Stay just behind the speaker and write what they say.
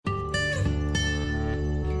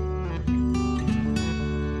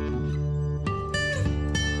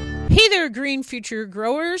there, Green Future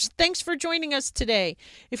Growers. Thanks for joining us today.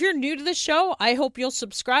 If you're new to the show, I hope you'll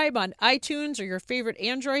subscribe on iTunes or your favorite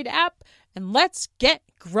Android app, and let's get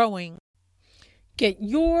growing. Get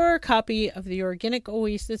your copy of the Organic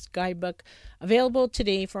Oasis Guidebook available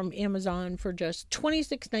today from Amazon for just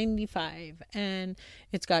 $26.95. And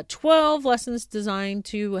it's got 12 lessons designed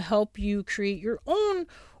to help you create your own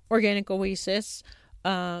organic oasis.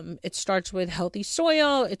 It starts with healthy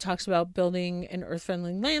soil. It talks about building an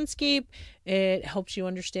earth-friendly landscape. It helps you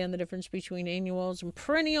understand the difference between annuals and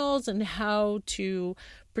perennials and how to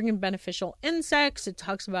bring in beneficial insects. It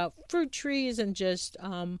talks about fruit trees and just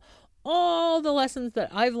all the lessons that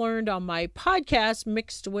I've learned on my podcast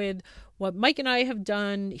mixed with what Mike and I have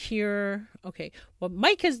done here. Okay, what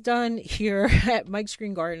Mike has done here at Mike's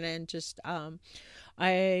Green Garden, and just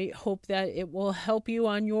I hope that it will help you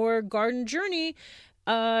on your garden journey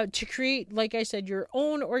to create, like I said, your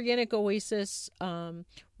own organic oasis where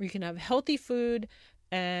you can have healthy food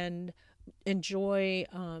and enjoy,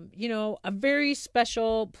 a very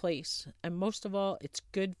special place. And most of all, it's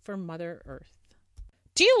good for Mother Earth.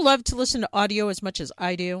 Do you love to listen to audio as much as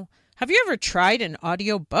I do? Have you ever tried an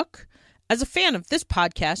audio book? As a fan of this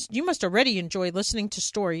podcast, you must already enjoy listening to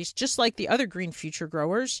stories just like the other Green Future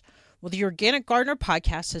Growers. Well, the Organic Gardener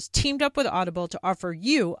podcast has teamed up with Audible to offer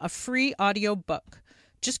you a free audio book.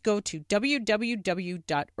 Just go to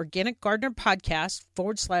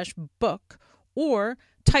www.organicgardenerpodcast.com/book or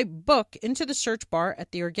type book into the search bar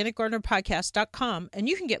at theorganicgardenerpodcast.com and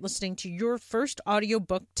you can get listening to your first audio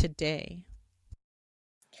book today.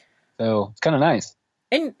 So it's kind of nice.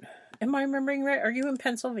 And am I remembering right? Are you in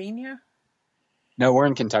Pennsylvania? No, we're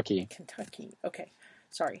in Kentucky. Kentucky. Okay.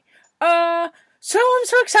 Sorry. So I'm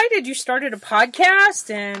so excited. You started a podcast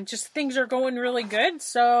and just things are going really good.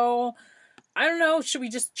 So I don't know. Should we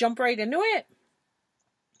just jump right into it?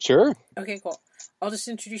 Sure. Okay, cool. I'll just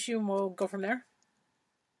introduce you and we'll go from there.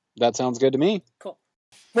 That sounds good to me. Cool.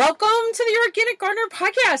 Welcome to the Organic Gardener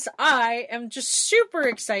podcast. I am just super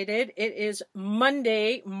excited. It is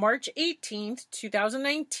Monday, March 18th,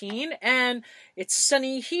 2019, and it's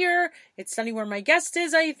sunny here. It's sunny where my guest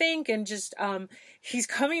is, I think, and just he's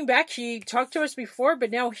coming back. He talked to us before,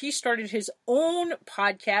 but now he started his own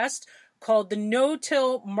podcast called the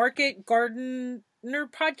No-Till Market Gardener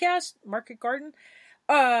podcast, Market Garden.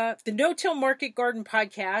 The No-Till Market Garden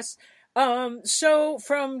podcast. So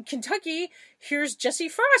from Kentucky, here's Jesse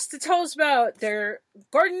Frost to tell us about their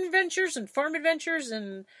garden adventures and farm adventures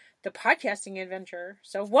and the podcasting adventure.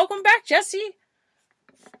 So welcome back, Jesse.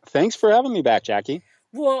 Thanks for having me back, Jackie.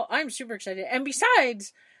 Well, I'm super excited. And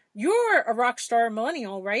besides, you're a rock star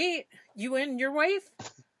millennial, right? You and your wife?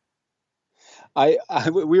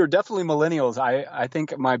 We were definitely millennials. I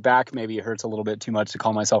think my back maybe hurts a little bit too much to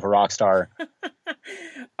call myself a rock star.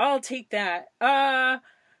 I'll take that.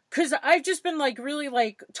 Because I've just been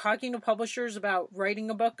really talking to publishers about writing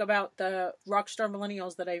a book about the rockstar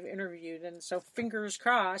millennials that I've interviewed. And so fingers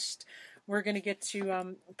crossed, we're going to get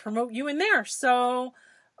to promote you in there. So,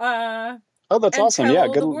 oh, that's awesome. Yeah.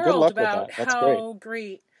 Good luck with that. That's how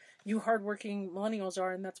great you hardworking millennials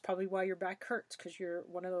are. And that's probably why your back hurts, because you're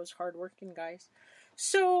one of those hardworking guys.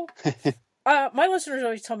 So my listeners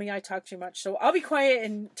always tell me I talk too much, so I'll be quiet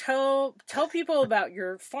and tell people about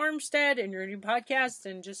your farmstead and your new podcast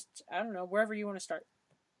and just, I don't know, wherever you want to start.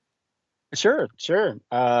 Sure.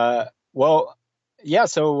 Well, yeah,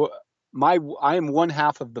 so I am one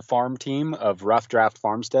half of the farm team of Rough Draft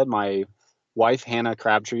Farmstead. My wife, Hannah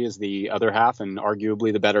Crabtree, is the other half and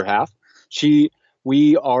arguably the better half.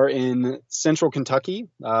 We are in central Kentucky.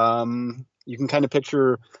 You can kind of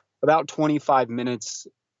picture about 25 minutes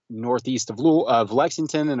northeast of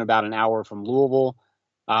Lexington and about an hour from Louisville.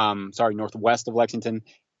 Northwest of Lexington.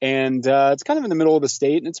 And it's kind of in the middle of the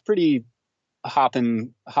state, and it's a pretty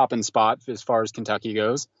hopping spot as far as Kentucky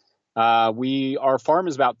goes. Our farm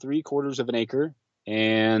is about 3/4 of an acre,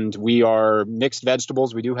 and we are mixed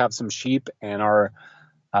vegetables. We do have some sheep, and our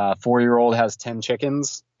 4-year-old has 10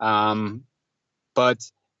 chickens.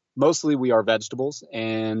 But mostly we are vegetables,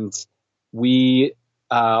 and we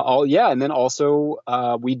and then also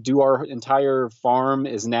we do, our entire farm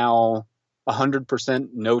is now 100%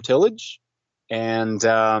 no tillage, and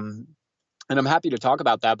I'm happy to talk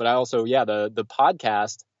about that. But I also, the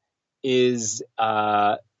podcast is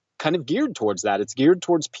kind of geared towards that. It's geared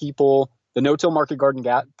towards people. The No-Till Market Garden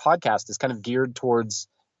podcast is kind of geared towards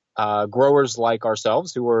growers like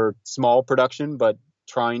ourselves who are small production but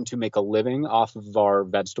trying to make a living off of our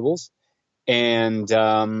vegetables, and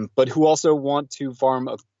but who also want to farm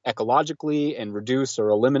ecologically and reduce or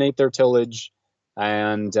eliminate their tillage.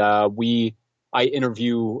 And I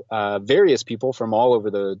interview various people from all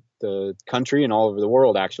over the the country and all over the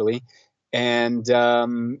world, actually, and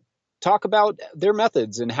talk about their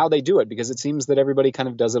methods and how they do it, because it seems that everybody kind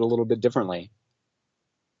of does it a little bit differently.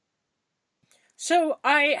 So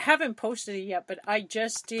I haven't posted it yet, but I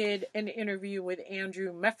just did an interview with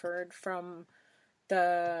Andrew Mefford from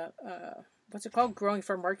the what's it called, Growing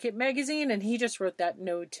for Market magazine, and he just wrote that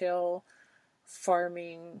no-till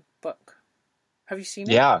farming book. Have you seen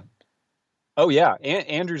it? Yeah. Oh yeah.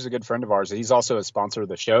 Andrew's a good friend of ours. He's also a sponsor of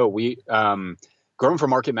the show. We Growing for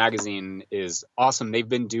Market magazine is awesome.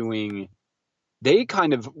 They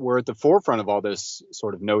kind of were at the forefront of all this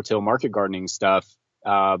sort of no-till market gardening stuff.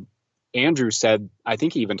 Andrew said, I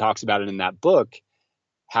think he even talks about it in that book,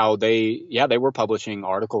 how they were publishing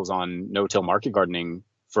articles on no-till market gardening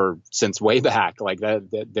since way back. Like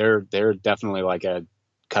that they're definitely like a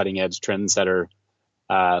cutting edge trendsetter.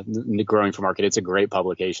 Growing for Market. It's a great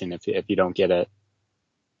publication if you don't get it.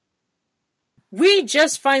 We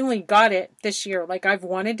just finally got it this year. Like, I've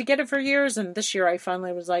wanted to get it for years, and this year I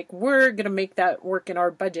finally was like, we're going to make that work in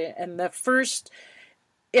our budget. And the first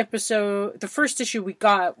issue we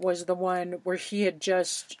got was the one where he had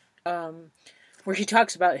just, where he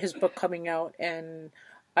talks about his book coming out, and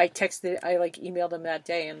I emailed him that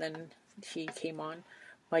day, and then he came on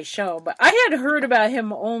my show. But I had heard about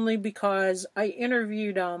him only because I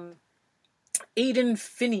interviewed Aidan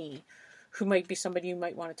Finney, who might be somebody you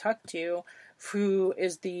might want to talk to, who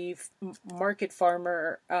is the market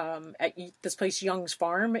farmer at this place, Young's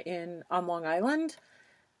Farm on Long Island.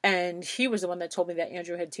 And he was the one that told me that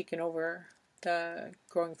Andrew had taken over the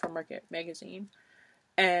Growing for Market magazine.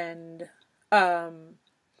 And but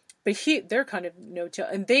they're kind of no-till,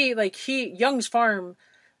 and Young's Farm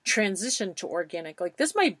transitioned to organic. Like,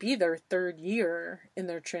 this might be their third year in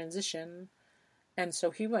their transition, and so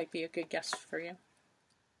he might be a good guest for you.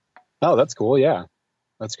 Oh, that's cool. Yeah,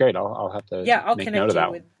 that's great. I'll have to I'll make connect note of you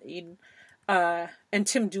that with Eden. And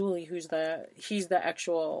Tim Dooley, he's the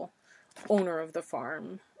actual owner of the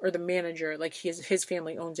farm, or the manager. Like, his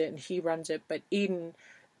family owns it and he runs it, but Eden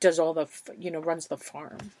does all the runs the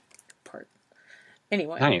farm part.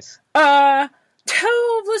 Anyway, nice.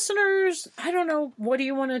 Tell listeners, I don't know, what do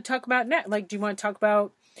you want to talk about next? Like, do you want to talk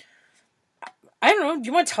about, I don't know, do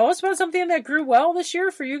you want to tell us about something that grew well this year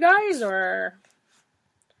for you guys, or?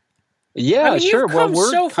 Yeah, I mean, sure. You've come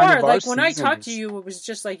so far. Like, when I talked to seasons. you, it was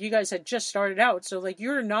just like you guys had just started out. So, like,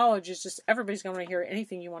 your knowledge is just, everybody's going to hear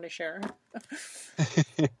anything you want to share.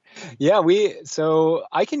 Yeah, so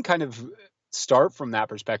I can kind of start from that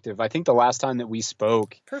perspective. I think the last time that we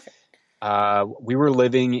spoke, Perfect. we were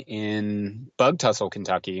living in Bug Tussle,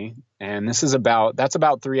 Kentucky, and that's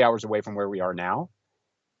about 3 hours away from where we are now.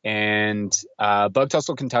 And Bug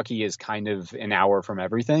Tussle, Kentucky is kind of an hour from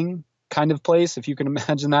everything kind of place, if you can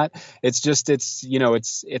imagine that. It's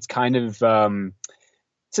kind of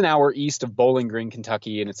it's an hour east of Bowling Green,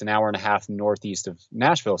 Kentucky, and it's an hour and a half northeast of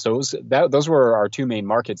Nashville. So those were our two main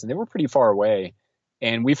markets, and they were pretty far away,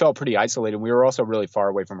 and we felt pretty isolated. We were also really far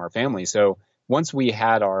away from our family. So once we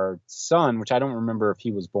had our son, which I don't remember if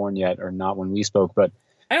he was born yet or not when we spoke, but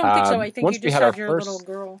I don't think so. I think once you we just had had our your first, little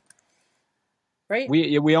girl, right?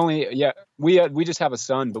 we just have a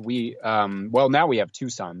son, but now we have two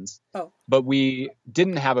sons. Oh. But we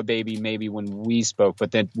didn't have a baby maybe when we spoke,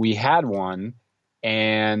 but then we had one,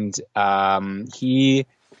 and he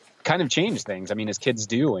kind of changed things. I mean, as kids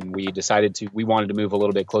do, and we wanted to move a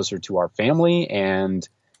little bit closer to our family and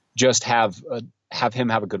just have him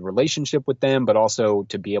have a good relationship with them, but also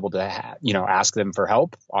to be able to ask them for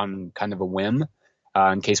help on kind of a whim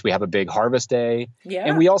in case we have a big harvest day. Yeah.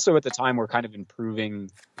 And we also at the time were kind of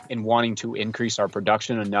improving and wanting to increase our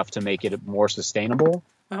production enough to make it more sustainable.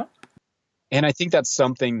 Uh-huh. And I think that's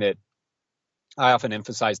something that I often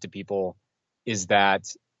emphasize to people, is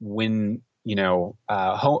that when,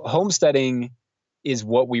 homesteading is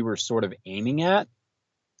what we were sort of aiming at.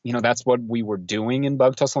 That's what we were doing in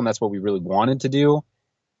Bug Tussle, and that's what we really wanted to do.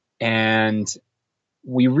 And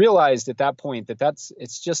we realized at that point that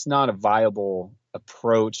it's just not a viable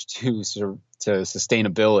approach to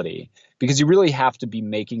sustainability, because you really have to be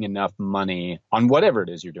making enough money on whatever it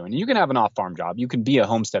is you're doing. You can have an off-farm job, you can be a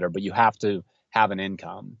homesteader, but you have to have an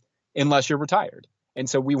income unless you're retired. And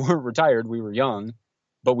so we weren't retired, we were young,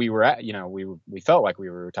 but we were we felt like we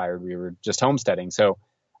were retired. We were just homesteading. So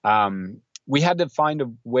we had to find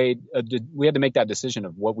a way. We had to make that decision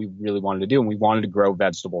of what we really wanted to do, and we wanted to grow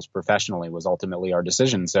vegetables professionally was ultimately our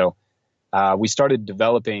decision. So we started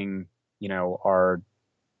developing, our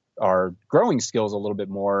growing skills a little bit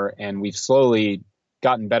more, and we've slowly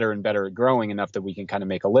gotten better and better at growing enough that we can kind of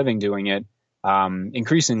make a living doing it,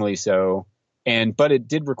 increasingly so. But it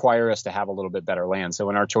did require us to have a little bit better land. So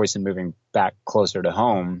in our choice in moving back closer to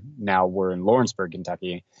home, now we're in Lawrenceburg,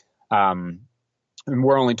 Kentucky, and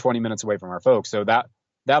we're only 20 minutes away from our folks. So that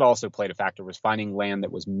also played a factor, was finding land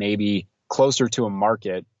that was maybe closer to a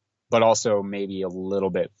market, but also maybe a little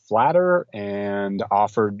bit flatter and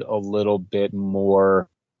offered a little bit more,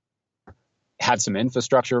 had some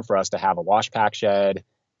infrastructure for us to have a wash pack shed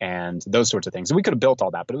and those sorts of things. And we could have built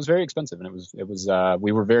all that, but it was very expensive, and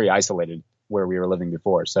we were very isolated where we were living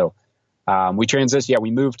before. So we transitioned. Yeah,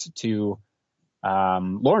 we moved to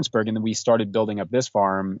Lawrenceburg, and then we started building up this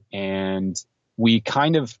farm. And we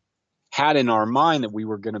kind of had in our mind that we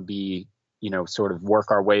were going to be, sort of work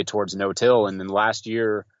our way towards no-till. And then last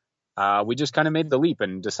year, we just kind of made the leap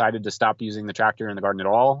and decided to stop using the tractor in the garden at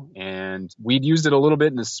all. And we'd used it a little bit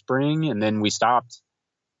in the spring, and then we stopped.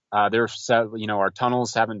 Our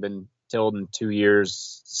tunnels haven't been tilled in 2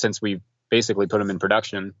 years since we basically put them in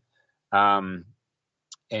production. The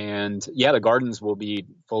gardens will be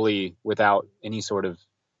fully without any sort of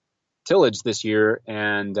tillage this year.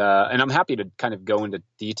 And I'm happy to kind of go into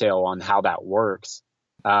detail on how that works.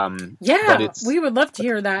 We would love to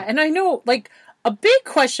hear that. And I know, like, a big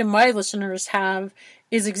question my listeners have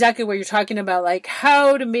is exactly what you're talking about, like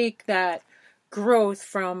how to make that growth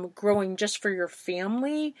from growing just for your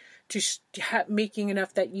family to making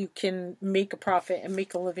enough that you can make a profit and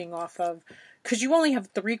make a living off of. Because you only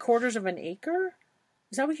have 3/4 of an acre?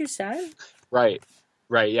 Is that what you said? Right.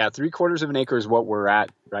 Yeah. 3/4 of an acre is what we're at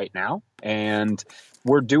right now. And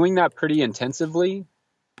we're doing that pretty intensively.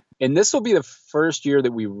 And this will be the first year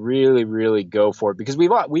that we really, really go for it, because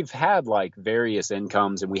we've had like various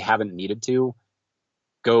incomes and we haven't needed to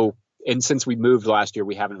go. And since we moved last year,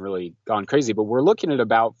 we haven't really gone crazy, but we're looking at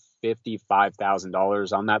about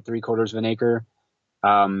 $55,000 on that 3/4 of an acre.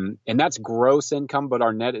 And that's gross income, but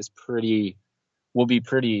our net will be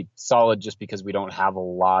pretty solid just because we don't have a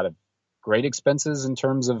lot of great expenses in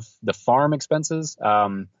terms of the farm expenses.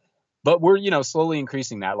 But we're, slowly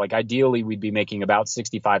increasing that. Like ideally we'd be making about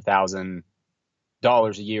 $65,000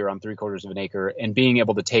 a year on 3/4 of an acre and being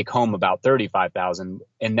able to take home about $35,000,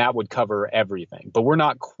 and that would cover everything. But we're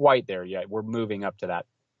not quite there yet. We're moving up to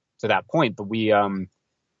that point. But we,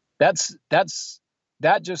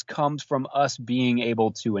 that just comes from us being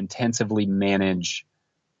able to intensively manage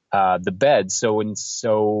the beds.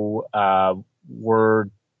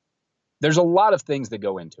 There's a lot of things that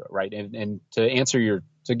go into it, right? And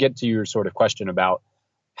to get to your sort of question about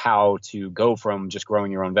how to go from just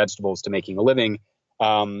growing your own vegetables to making a living,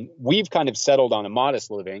 we've kind of settled on a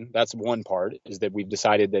modest living. That's one part, is that we've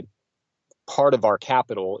decided that part of our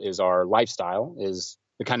capital is our lifestyle, is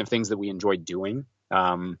the kind of things that we enjoy doing,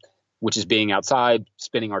 which is being outside,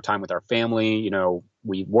 spending our time with our family,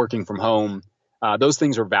 we working from home. Those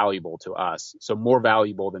things are valuable to us. So more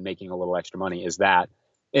valuable than making a little extra money is that.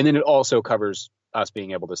 And then it also covers us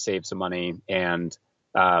being able to save some money and,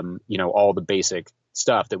 all the basic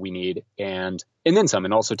stuff that we need and then some,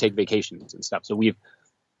 and also take vacations and stuff. So we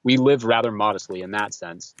live rather modestly in that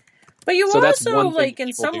sense. But you also, like,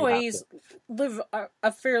 in some ways live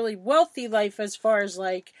a fairly wealthy life as far as,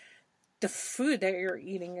 like, the food that you're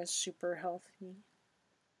eating is super healthy.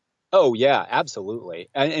 Oh, yeah, absolutely.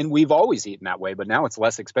 And we've always eaten that way, but now it's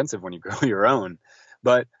less expensive when you grow your own.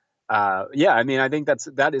 But I think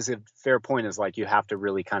that is a fair point, is like you have to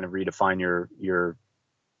really kind of redefine your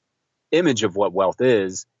image of what wealth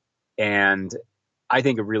is. And I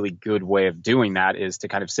think a really good way of doing that is to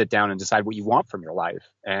kind of sit down and decide what you want from your life.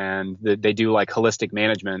 And they do like holistic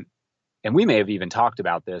management. And we may have even talked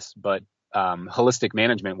about this, but holistic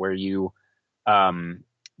management, where you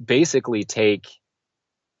basically take,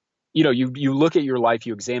 you look at your life,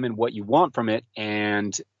 you examine what you want from it,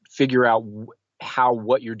 and figure out how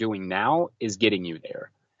what you're doing now is getting you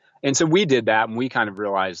there. And so we did that, and we kind of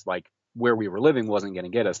realized like where we were living wasn't going to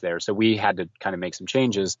get us there. So we had to kind of make some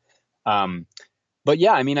changes. But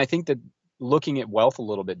yeah, I mean, I think that looking at wealth a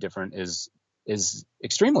little bit different is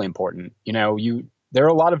extremely important. There are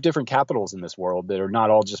a lot of different capitals in this world that are not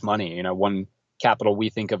all just money. One capital we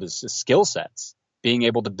think of as skill sets, being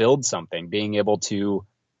able to build something, being able to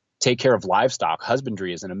take care of livestock.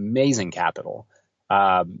 Husbandry is an amazing capital.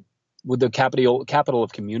 With the capital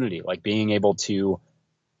of community, like being able to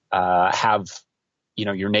have,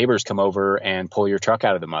 your neighbors come over and pull your truck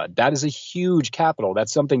out of the mud. That is a huge capital.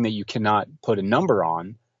 That's something that you cannot put a number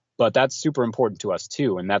on, but that's super important to us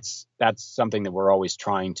too. And that's something that we're always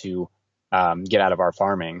trying to get out of our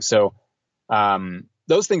farming. So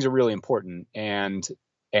those things are really important. And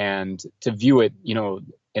to view it,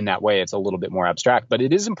 in that way, it's a little bit more abstract, but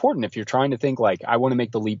it is important if you're trying to think like, I want to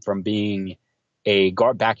make the leap from being a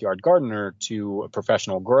backyard gardener to a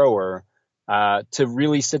professional grower. to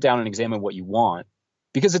really sit down and examine what you want,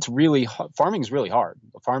 because farming is really hard.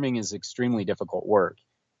 Farming is extremely difficult work,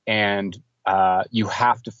 and you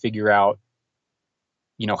have to figure out,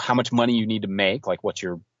 how much money you need to make, like what's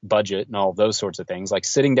your budget and all of those sorts of things, like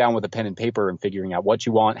sitting down with a pen and paper and figuring out what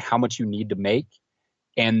you want, how much you need to make,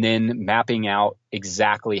 and then mapping out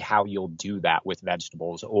exactly how you'll do that with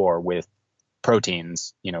vegetables or with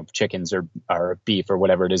proteins, chickens or beef or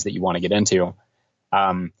whatever it is that you want to get into.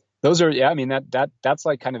 Those are, that's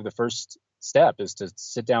like kind of the first step, is to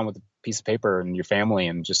sit down with a piece of paper and your family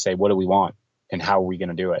and just say, what do we want and how are we going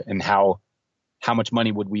to do it? And how much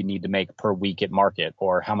money would we need to make per week at market,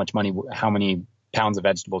 or how many pounds of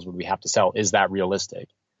vegetables would we have to sell? Is that realistic?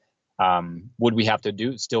 Would we have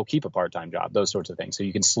to still keep a part-time job? Those sorts of things. So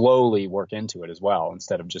you can slowly work into it as well,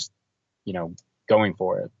 instead of just, going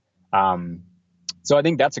for it. So I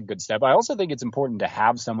think that's a good step. I also think it's important to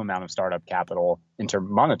have some amount of startup capital,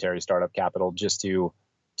 monetary startup capital, just to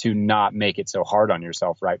not make it so hard on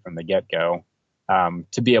yourself right from the get-go,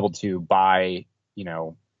 to be able to buy,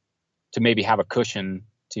 to maybe have a cushion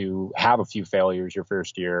to have a few failures your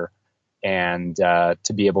first year, and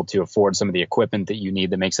to be able to afford some of the equipment that you need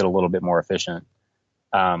that makes it a little bit more efficient.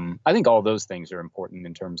 I think all those things are important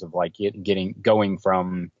in terms of like going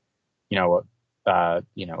from, a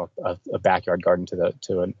backyard garden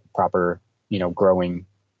to a proper, growing,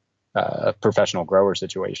 professional grower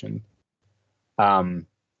situation. Do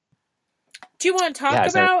you want to talk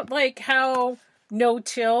about like how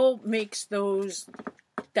no-till makes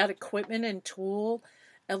that equipment and tool,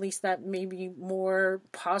 at least that may be more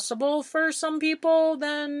possible for some people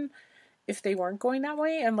than if they weren't going that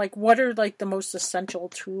way? And like, what are like the most essential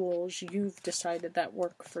tools you've decided that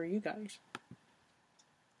work for you guys?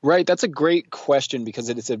 Right. That's a great question, because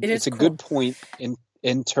it's a cool. Good point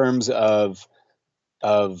in terms of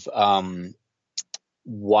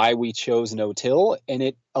why we chose no-till.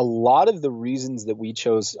 And a lot of the reasons that we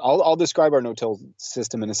chose, I'll describe our no-till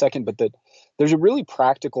system in a second, but there's a really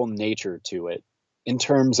practical nature to it, in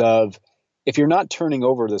terms of, if you're not turning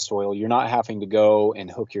over the soil, you're not having to go and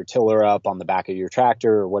hook your tiller up on the back of your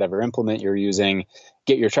tractor or whatever implement you're using,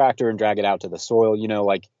 get your tractor and drag it out to the soil. You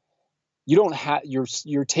don't have, you're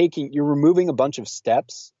removing a bunch of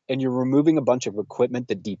steps, and you're removing a bunch of equipment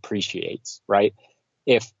that depreciates, right?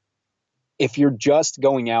 If you're just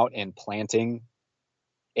going out and planting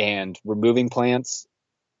and removing plants,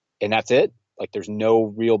 and that's it, like there's no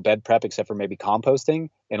real bed prep except for maybe composting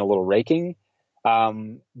and a little raking,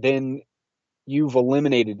 then you've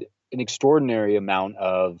eliminated an extraordinary amount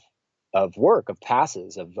of work, of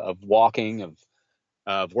passes, of walking,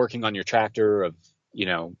 of working on your tractor, of,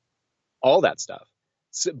 all that stuff.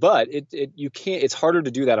 So, but you can't, it's harder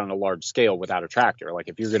to do that on a large scale without a tractor. Like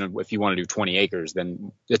if you want to do 20 acres,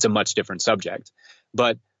 then it's a much different subject.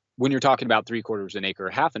 But when you're talking about 3/4 an acre,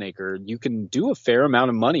 half an acre, you can do a fair amount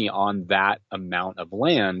of money on that amount of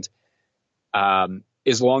land,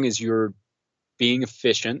 as long as you're being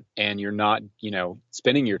efficient and you're not,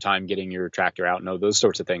 spending your time getting your tractor out and those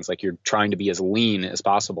sorts of things. Like you're trying to be as lean as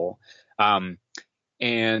possible.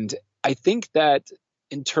 And I think that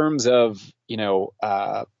in terms of,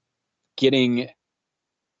 getting,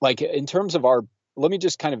 like in terms of let me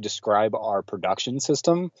just kind of describe our production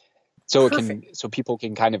system so people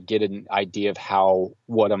can kind of get an idea of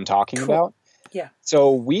what I'm talking about. Yeah.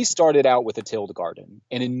 So we started out with a tilled garden,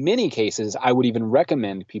 and in many cases, I would even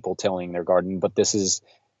recommend people tilling their garden. But this is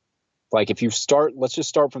like, let's just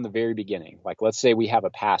start from the very beginning. Like, let's say we have a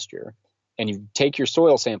pasture, and you take your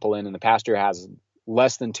soil sample in, and the pasture has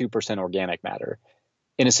less than 2% organic matter.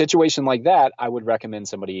 In a situation like that, I would recommend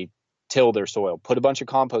somebody till their soil, put a bunch of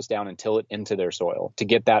compost down and till it into their soil to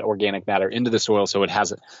get that organic matter into the soil, so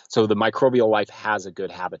the microbial life has a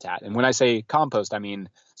good habitat. And when I say compost, I mean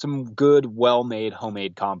some good, well-made,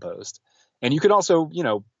 homemade compost. And you can also,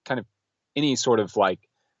 kind of any sort of like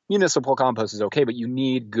municipal compost is okay, but you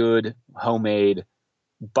need good homemade,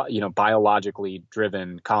 biologically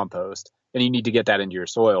driven compost, and you need to get that into your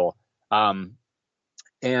soil.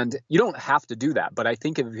 And you don't have to do that, but I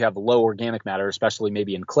think if you have low organic matter, especially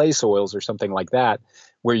maybe in clay soils or something like that,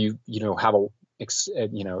 where you have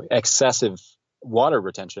excessive water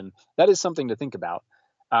retention, that is something to think about.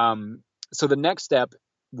 So the next step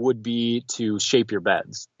would be to shape your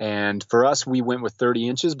beds. And for us, we went with 30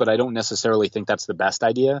 inches, but I don't necessarily think that's the best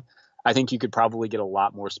idea. I think you could probably get a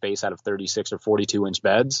lot more space out of 36 or 42 inch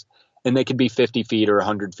beds, and they could be 50 feet or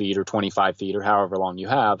 100 feet or 25 feet or however long you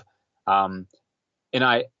have. And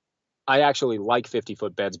I actually like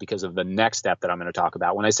 50-foot beds because of the next step that I'm going to talk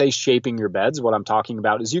about. When I say shaping your beds, what I'm talking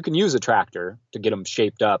about is you can use a tractor to get them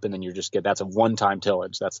shaped up, and then that's a one-time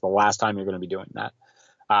tillage. That's the last time you're going to be doing that.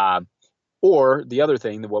 Or the other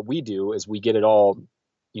thing that what we do is we get it all,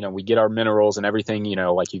 we get our minerals and everything,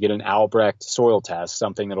 like you get an Albrecht soil test,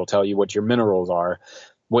 something that'll tell you what your minerals are,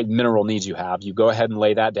 what mineral needs you have. You go ahead and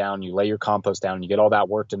lay that down, you lay your compost down, you get all that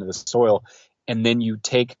worked into the soil, and then you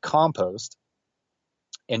take compost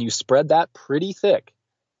and you spread that pretty thick.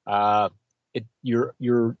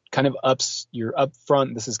 You're kind of you're up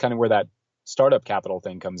front. This is kind of where that startup capital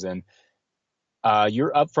thing comes in.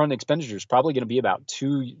 Your upfront expenditure is probably going to be about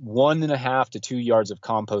 1.5 to 2 yards of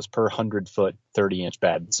compost per 100-foot, 30-inch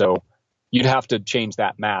bed. So you'd have to change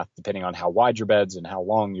that math depending on how wide your beds and how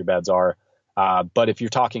long your beds are. But if you're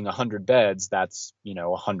talking 100 beds, that's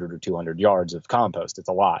 100 or 200 yards of compost. It's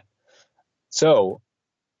a lot. So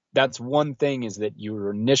that's one thing, is that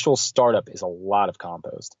your initial startup is a lot of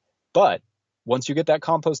compost. But once you get that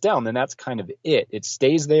compost down, then that's kind of it. It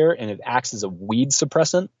stays there and it acts as a weed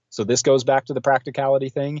suppressant. So this goes back to the practicality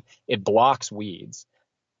thing. It blocks weeds.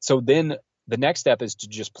 So then the next step is to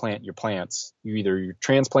just plant your plants. You're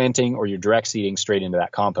transplanting or you're direct seeding straight into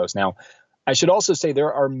that compost. Now, I should also say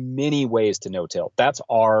there are many ways to no-till. That's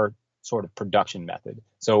our sort of production method.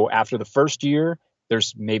 So after the first year,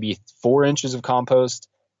 there's maybe 4 inches of compost,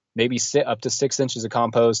 maybe up to 6 inches of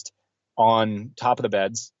compost on top of the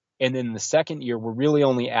beds. And then the second year, we're really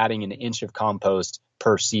only adding an inch of compost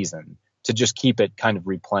per season to just keep it kind of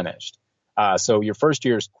replenished. So your first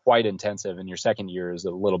year is quite intensive and your second year is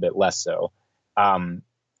a little bit less so.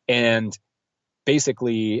 And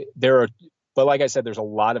basically but like I said, there's a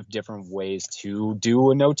lot of different ways to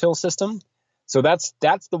do a no-till system. So that's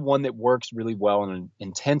the one that works really well in an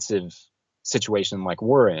intensive situation like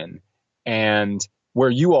we're in. And where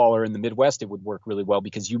you all are in the Midwest, it would work really well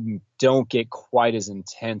because you don't get quite as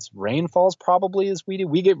intense rainfalls probably as we do.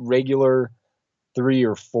 We get regular 3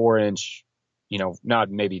 or 4 inch, not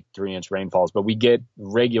maybe 3-inch rainfalls, but we get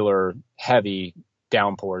regular heavy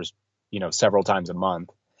downpours, several times a month.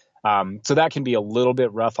 So that can be a little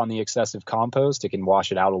bit rough on the excessive compost. It can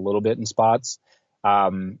wash it out a little bit in spots.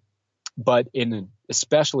 But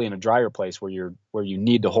especially in a drier place where you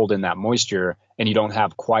need to hold in that moisture and you don't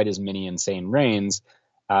have quite as many insane rains,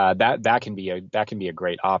 that can be a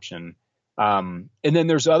great option. And then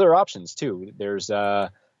there's other options too. There's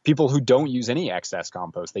people who don't use any excess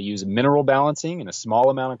compost. They use mineral balancing and a small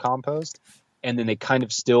amount of compost, and then they kind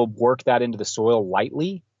of still work that into the soil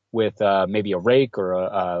lightly with maybe a rake or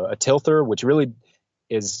a tilther, which really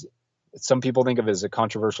is, some people think of as a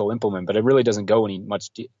controversial implement, but it really doesn't go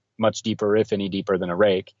much deeper, if any deeper than a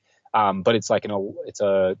rake. But it's like it's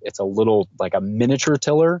a little like a miniature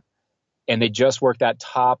tiller, and they just work that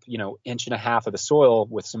top 1.5 inches of the soil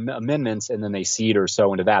with some amendments, and then they seed or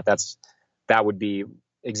sow into that. That would be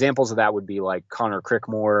examples of that would be like Connor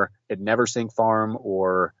Crickmore at Neversink Farm,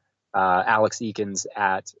 or Alex Eakins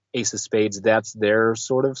at Ace of Spades. That's their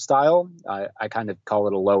sort of style. I kind of call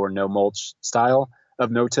it a low or no mulch style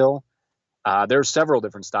of no-till. There are several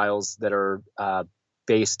different styles that are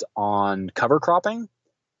based on cover cropping.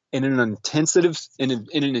 In an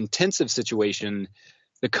intensive situation,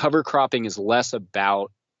 the cover cropping is less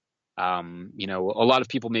about, a lot of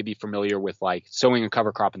people may be familiar with like sowing a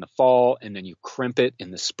cover crop in the fall and then you crimp it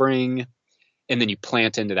in the spring, and then you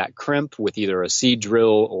plant into that crimp with either a seed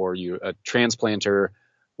drill or a transplanter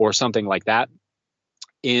or something like that.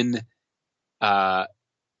 There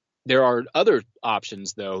are other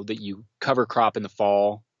options though that you cover crop in the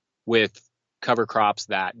fall with cover crops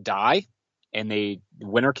that die and they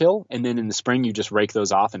winter kill, and then in the spring you just rake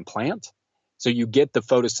those off and plant. So you get the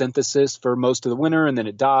photosynthesis for most of the winter and then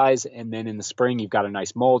it dies, and then in the spring you've got a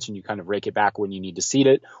nice mulch and you kind of rake it back when you need to seed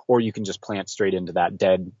it, or you can just plant straight into that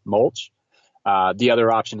dead mulch. The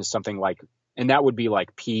other option is something like, and that would be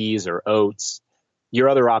like peas or oats. Your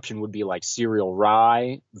other option would be like cereal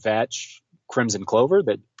rye, vetch, crimson clover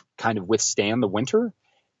that kind of withstand the winter.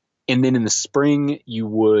 And then in the spring, you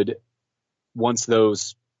would, once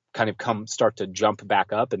those kind of start to jump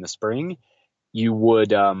back up in the spring, you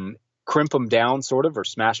would crimp them down sort of, or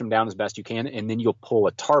smash them down as best you can. And then you'll pull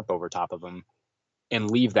a tarp over top of them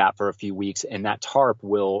and leave that for a few weeks. And that tarp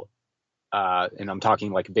will, and I'm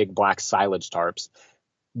talking like big black silage tarps,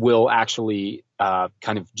 will actually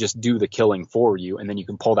kind of just do the killing for you. And then you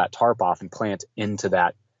can pull that tarp off and plant into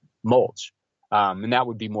that mulch. And that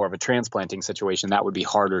would be more of a transplanting situation. That would be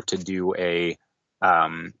harder to do a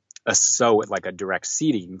sow, like a direct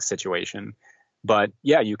seeding situation. But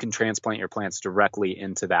yeah, you can transplant your plants directly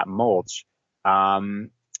into that mulch. And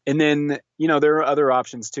then, there are other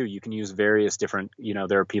options too. You can use various different,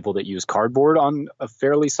 there are people that use cardboard on a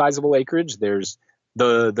fairly sizable acreage. There's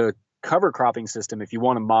the cover cropping system, if you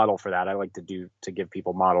want a model for that, I like to give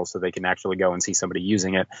people models so they can actually go and see somebody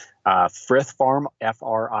using it. Frith Farm,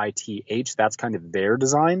 Frith, that's kind of their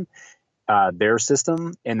design, their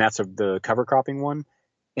system, and that's the cover cropping one.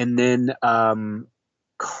 And then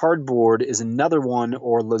cardboard is another one,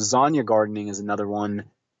 or lasagna gardening is another one,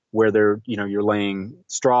 where you're laying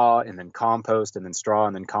straw and then compost and then straw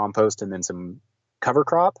and then compost and then some cover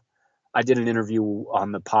crop. I did an interview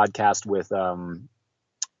on the podcast with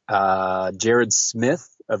Jared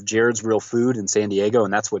Smith of Jared's Real Food in San Diego,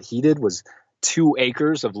 and that's what he did, was 2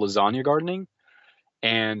 acres of lasagna gardening,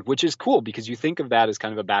 and which is cool because you think of that as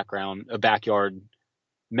kind of a backyard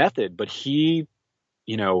method, but he,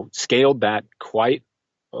 scaled that quite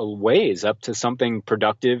a ways up to something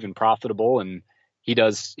productive and profitable, and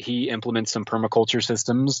he implements some permaculture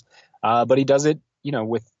systems, but he does it,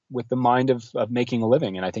 with the mind of making a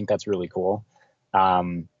living, and I think that's really cool.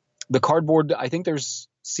 The cardboard, I think there's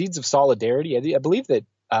Seeds of Solidarity. I believe that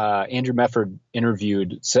Andrew Mefford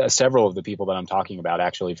interviewed several of the people that I'm talking about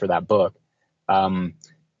actually for that book.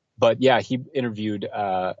 But yeah, he interviewed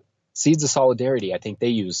Seeds of Solidarity. I think they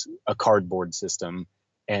use a cardboard system,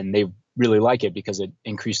 and they really like it because it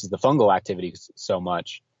increases the fungal activity so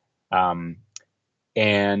much.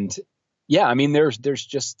 And yeah, I mean, there's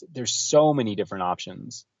so many different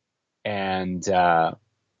options. And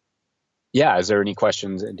yeah, is there any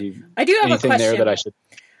questions? I do have anything a question there that I should?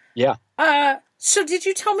 Yeah. So did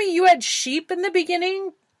you tell me you had sheep in the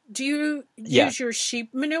beginning? Do you use your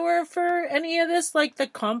sheep manure for any of this, like the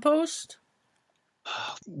compost?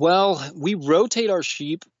 Well, we rotate our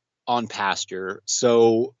sheep on pasture,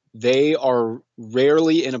 so they are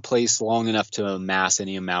rarely in a place long enough to amass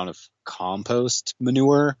any amount of compost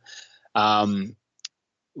manure.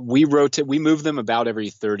 We move them about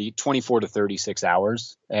every 24 to 36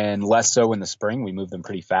 hours, and less so in the spring. We move them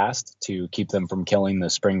pretty fast to keep them from killing the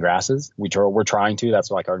spring grasses. We're trying to,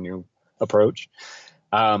 that's like our new approach.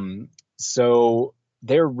 So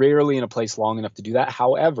they're rarely in a place long enough to do that.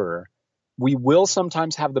 However, we will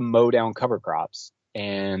sometimes have them mow down cover crops,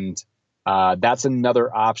 and that's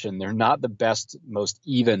another option. They're not the best, most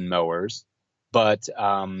even mowers, but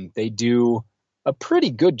they do a pretty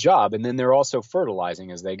good job, and then they're also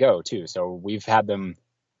fertilizing as they go too. So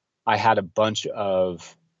I had a bunch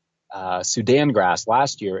of Sudan grass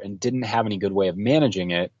last year and didn't have any good way of managing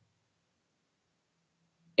it,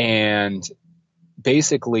 and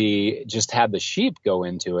basically just had the sheep go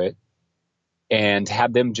into it and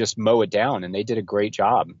had them just mow it down, and they did a great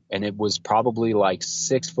job. And it was probably like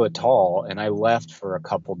 6 foot tall, and I left for a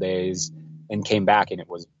couple days and came back, and it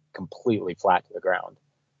was completely flat to the ground.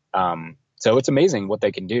 So it's amazing what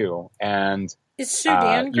they can do. And is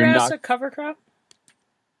Sudan grass a cover crop?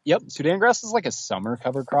 Yep, Sudan grass is like a summer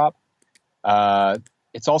cover crop.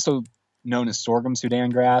 It's also known as sorghum Sudan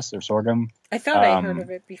grass, or sorghum. I thought I heard of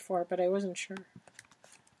it before, but I wasn't sure.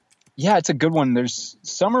 Yeah, it's a good one. There's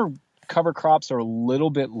summer cover crops are a little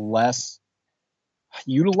bit less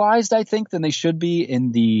utilized, I think, than they should be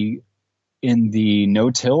in the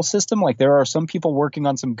no-till system. Like, there are some people working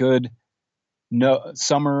on some good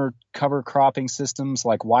summer cover cropping systems,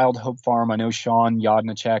 like Wild Hope Farm. I know Sean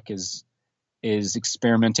Yodnicek is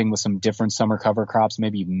experimenting with some different summer cover crops,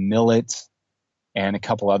 maybe millet and a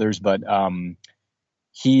couple others. But I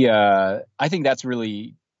think that's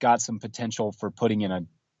really got some potential for putting in a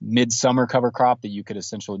midsummer cover crop that you could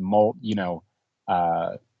essentially mow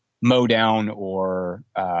down or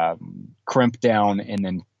crimp down and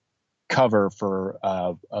then cover for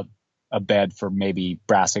a bed for maybe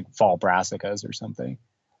fall brassicas or something.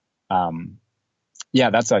 Yeah,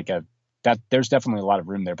 that's there's definitely a lot of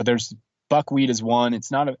room there. But there's buckwheat is one.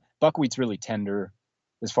 Buckwheat's really tender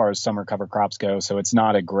as far as summer cover crops go, so it's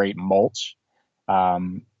not a great mulch.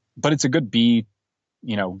 But it's a good good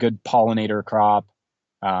pollinator crop.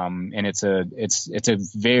 And it's a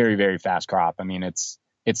very, very fast crop. I mean, it's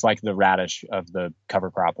like the radish of the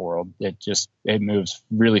cover crop world. It moves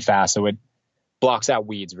really fast, so it blocks out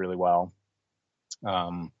weeds really well.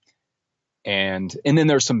 And then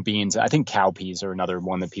there's some beans. I think cowpeas are another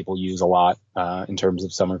one that people use a lot in terms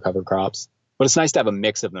of summer cover crops. But it's nice to have a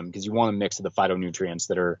mix of them, because you want a mix of the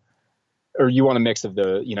phytonutrients or you want a mix of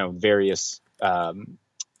the various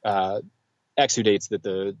exudates that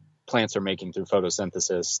the plants are making through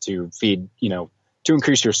photosynthesis to feed, to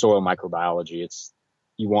increase your soil microbiology.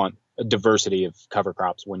 You want a diversity of cover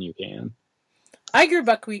crops when you can. I grew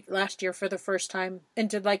buckwheat last year for the first time and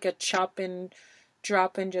did like a chop and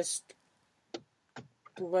drop and just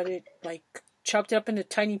let it chopped it up into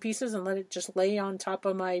tiny pieces and let it just lay on top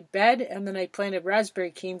of my bed. And then I planted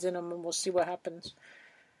raspberry canes in them, and we'll see what happens.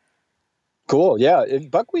 Cool. Yeah,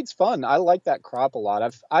 buckwheat's fun. I like that crop a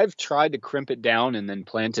lot. I've tried to crimp it down and then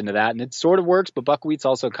plant into that, and it sort of works. But buckwheat's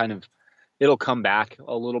also kind of it'll come back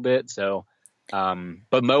a little bit. So,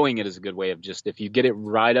 but mowing it is a good way of just if you get it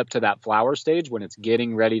right up to that flower stage when it's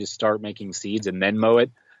getting ready to start making seeds, and then mow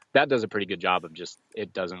it, that does a pretty good job of just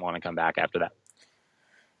it doesn't want to come back after that.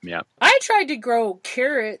 Yeah. I tried to grow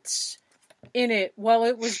carrots in it while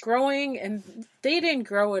it was growing, and they didn't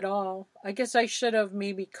grow at all. I guess I should have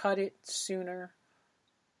maybe cut it sooner.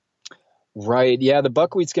 Right. Yeah, the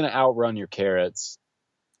buckwheat's going to outrun your carrots.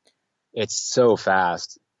 It's so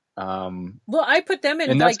fast. Well, I put them in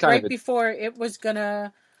And that's like kind right of before it was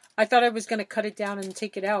gonna. I thought I was gonna cut it down and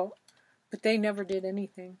take it out, but they never did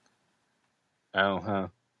anything. oh, huh.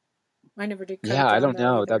 I never did cut Yeah, it I down don't though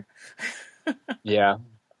know. That either. yeah.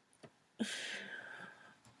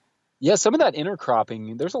 Yeah, some of that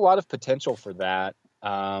intercropping, there's a lot of potential for that.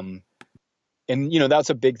 And that's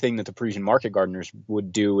a big thing that the Parisian market gardeners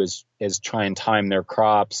would do is try and time their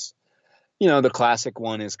crops. The classic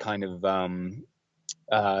one is kind of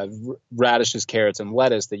radishes, carrots, and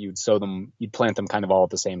lettuce that you'd plant them kind of all at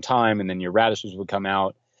the same time, and then your radishes would come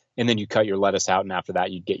out, and then you cut your lettuce out, and after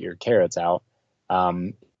that you'd get your carrots out.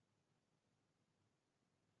 Um,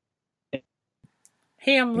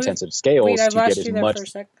 Hey, Intensive wait, scales I to get lost as you there for much. a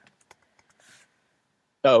sec.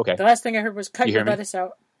 Oh, okay. The last thing I heard was cut You your hear me? lettuce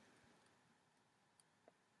out.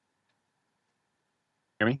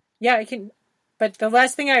 Hear me? Yeah, I can. But the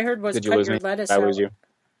last thing I heard was Did you cut lose your me? lettuce I lose out. you.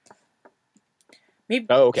 Maybe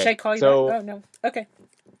Oh, should okay. I call you back? So, Oh no. Okay.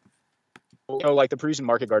 like the Parisian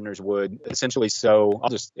market gardeners would essentially sow. I'll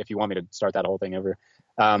just, if you want me to start that whole thing over.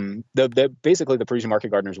 Basically the Parisian market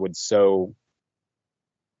gardeners would sow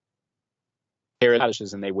carrot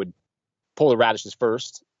radishes, and they would pull the radishes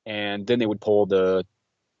first, and then they would pull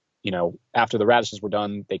after the radishes were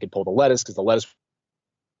done, they could pull the lettuce because the lettuce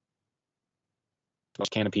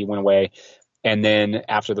canopy went away. And then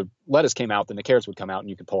after the lettuce came out, then the carrots would come out, and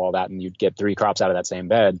you could pull all that, and you'd get 3 crops out of that same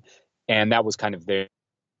bed. And that was kind of their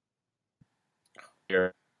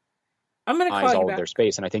I'm gonna call you all of their back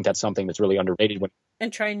space. And I think that's something that's really underrated.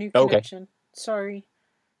 and try a new Oh, okay, connection. Sorry,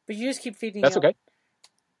 but you just keep fading that's out. okay.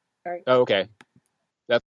 All right. Oh, okay,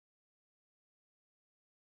 that's.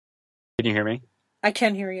 Can you hear me? I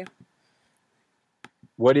can hear you.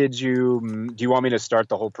 What did you? Do you want me to start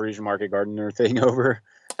the whole Parisian market gardener thing over?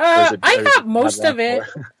 I got most of it.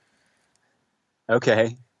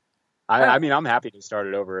 Okay. I mean, I'm happy to start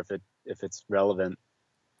it over if it's relevant.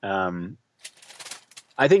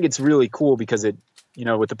 I think it's really cool because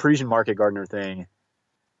with the Parisian market gardener thing,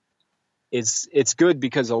 it's good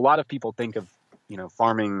because a lot of people think of,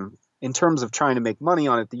 farming in terms of trying to make money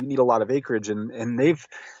on it, that you need a lot of acreage, and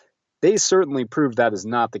they certainly proved that is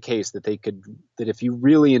not the case, that if you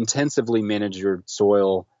really intensively manage your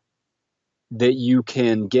soil, that you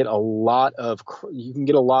can get a lot of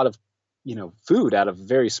food out of a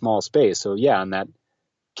very small space. So yeah, in that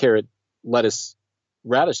carrot, lettuce,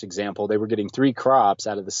 radish example, they were getting 3 crops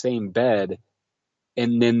out of the same bed,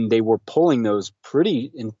 and then they were pulling those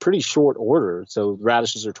in pretty short order. So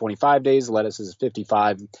radishes are 25 days, lettuce is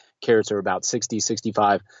 55, carrots are about 60,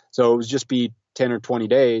 65. So it would just be 10 or 20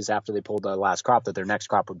 days after they pulled the last crop that their next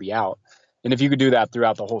crop would be out. And if you could do that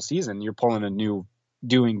throughout the whole season, you're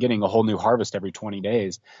getting a whole new harvest every 20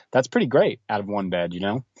 days. That's pretty great out of one bed,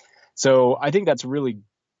 So I think that's a really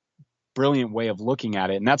brilliant way of looking at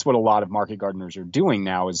it. And that's what a lot of market gardeners are doing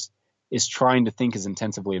now is trying to think as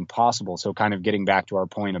intensively as possible. So kind of getting back to our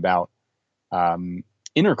point about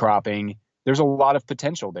intercropping, there's a lot of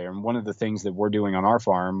potential there. And one of the things that we're doing on our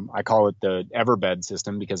farm, I call it the everbed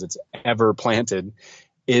system because it's ever planted,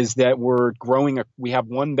 is that we have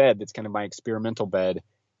one bed that's kind of my experimental bed.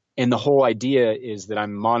 And the whole idea is that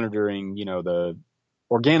I'm monitoring, the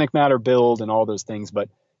organic matter build and all those things. But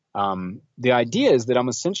the idea is that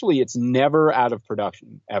it's never out of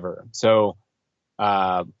production ever. So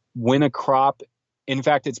when a crop, in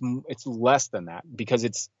fact, it's less than that because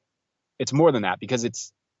it's more than that because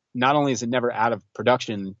it's not only is it never out of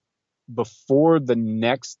production, before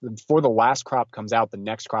the last crop comes out, the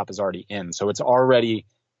next crop is already in. So it's already,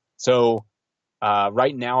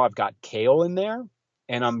 right now I've got kale in there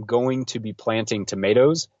and I'm going to be planting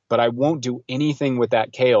tomatoes, but I won't do anything with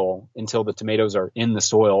that kale until the tomatoes are in the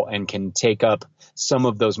soil and can take up some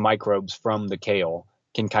of those microbes from the kale,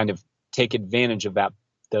 can kind of take advantage of that,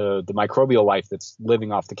 the microbial life that's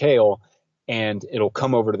living off the kale, and it'll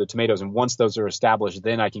come over to the tomatoes. And once those are established,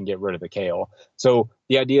 then I can get rid of the kale. So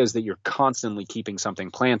the idea is that you're constantly keeping something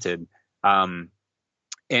planted, and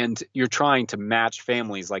you're trying to match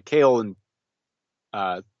families like kale and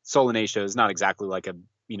Solanaceae is not exactly like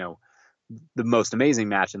the most amazing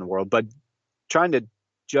match in the world, but trying to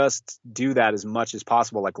just do that as much as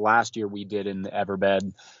possible. Like last year we did in the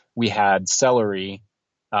Everbed, we had celery.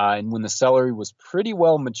 And when the celery was pretty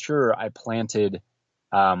well mature, I planted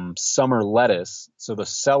summer lettuce. So the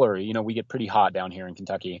celery, we get pretty hot down here in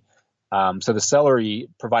Kentucky. So the celery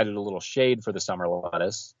provided a little shade for the summer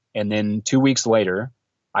lettuce. And then 2 weeks later,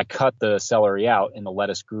 I cut the celery out and the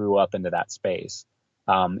lettuce grew up into that space.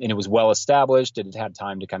 And it was well established. It had had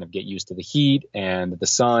time to kind of get used to the heat and the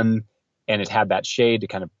sun, and it had that shade to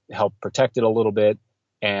kind of help protect it a little bit.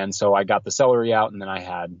 And so I got the celery out, and then I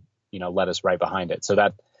had, lettuce right behind it. So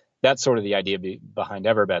that's sort of the idea behind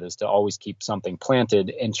Everbed, is to always keep something planted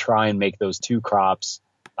and try and make those two crops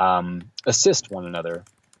assist one another.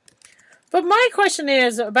 But my question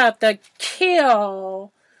is about the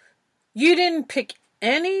kale. You didn't pick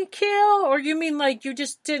any kale, or you mean like you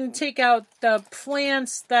just didn't take out the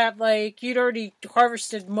plants that like you'd already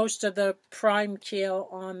harvested most of the prime kale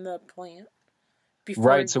on the plant?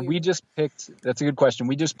 Right. So we just picked, that's a good question.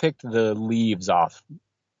 We just picked the leaves off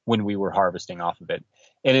when we were harvesting off of it.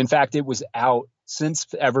 And in fact, it was out, since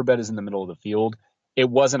Everbed is in the middle of the field, it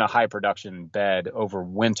wasn't a high production bed over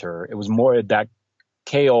winter. It was more that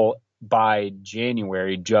kale by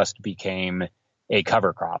January just became a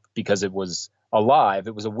cover crop because it was alive.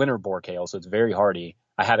 It was a winter boar kale, so it's very hardy.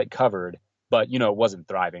 I had it covered, but it wasn't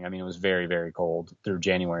thriving. I mean, it was very, very cold through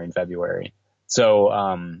January and February.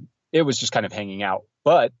 So it was just kind of hanging out.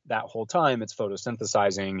 But that whole time it's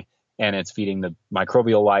photosynthesizing and it's feeding the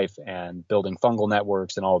microbial life and building fungal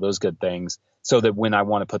networks and all those good things, so that when I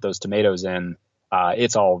want to put those tomatoes in,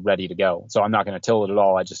 it's all ready to go. So I'm not going to till it at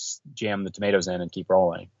all. I just jam the tomatoes in and keep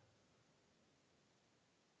rolling.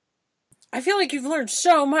 I feel like you've learned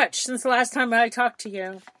so much since the last time I talked to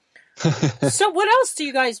you. So what else do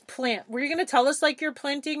you guys plant? Were you going to tell us like your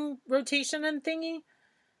planting rotation and thingy?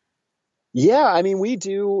 Yeah, I mean, we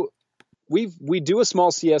do a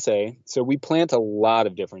small CSA, so we plant a lot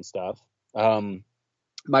of different stuff.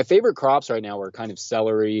 My favorite crops right now are kind of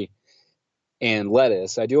celery and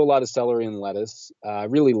lettuce. I do a lot of celery and lettuce. I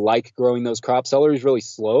really like growing those crops. Celery is really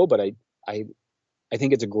slow, but I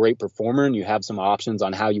think it's a great performer, and you have some options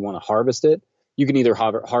on how you want to harvest it. You can either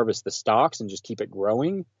harvest the stalks and just keep it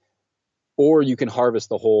growing, or you can harvest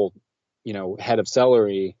the whole, head of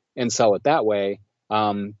celery and sell it that way.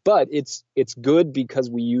 But it's good because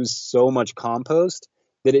we use so much compost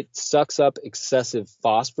that it sucks up excessive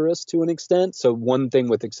phosphorus to an extent. So one thing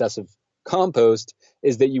with excessive compost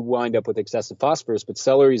is that you wind up with excessive phosphorus, but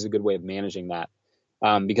celery is a good way of managing that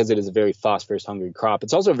because it is a very phosphorus hungry crop.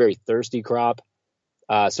 It's also a very thirsty crop.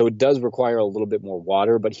 So it does require a little bit more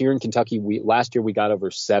water. But here in Kentucky, last year we got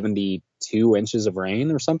over 72 inches of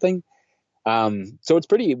rain or something. So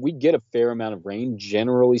we get a fair amount of rain,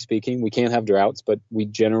 generally speaking. We can't have droughts, but we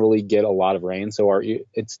generally get a lot of rain. So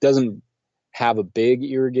it doesn't have a big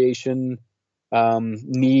irrigation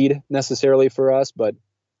need necessarily for us, but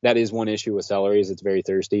that is one issue with celery, is it's very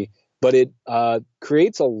thirsty. But it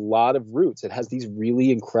creates a lot of roots. It has these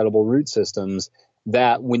really incredible root systems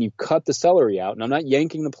that when you cut the celery out, and I'm not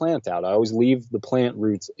yanking the plant out, I always leave the plant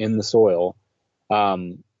roots in the soil,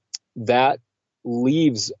 that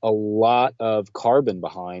leaves a lot of carbon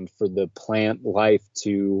behind for the plant life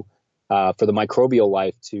for the microbial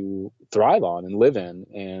life to thrive on and live in,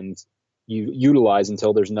 and you utilize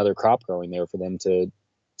until there's another crop growing there for them to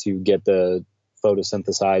get the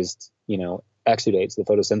photosynthesized, exudates, the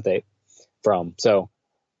photosynthate from. So,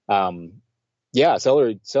 yeah,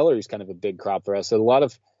 celery is kind of a big crop for us. So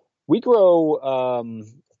we grow,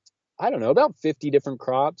 I don't know, about 50 different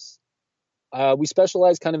crops. We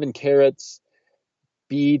specialize kind of in carrots,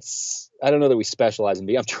 beets. I don't know that we specialize in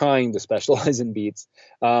beets. I'm trying to specialize in beets.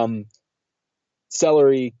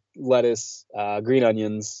 Celery, lettuce, green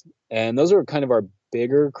onions, and those are kind of our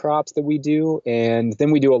bigger crops that we do. And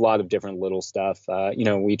then we do a lot of different little stuff. We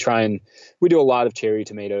do a lot of cherry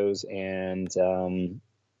tomatoes, and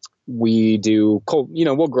we do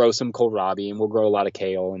we'll grow some kohlrabi, and we'll grow a lot of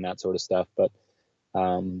kale and that sort of stuff. But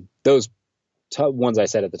those ones I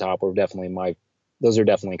said at the top are definitely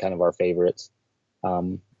kind of our favorites.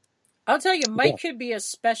 I'll tell you, Mike could be a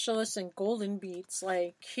specialist in golden beets.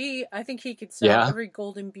 Like I think he could sell every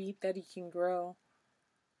golden beet that he can grow.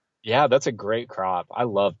 Yeah, that's a great crop. I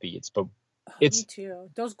love beets, but me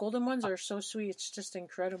too. Those golden ones are so sweet. It's just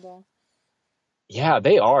incredible. Yeah,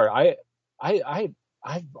 they are.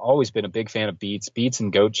 I've always been a big fan of beets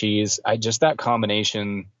and goat cheese. That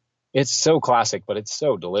combination, it's so classic, but it's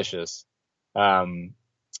so delicious.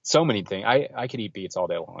 So many things. I could eat beets all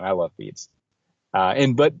day long. I love beets.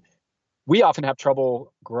 But we often have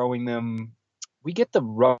trouble growing them. We get the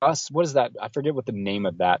rust. What is that? I forget what the name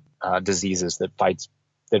of that disease is that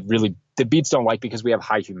the beets don't like, because we have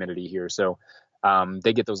high humidity here. So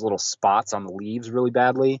they get those little spots on the leaves really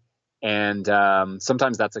badly. And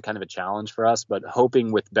sometimes that's a kind of a challenge for us, but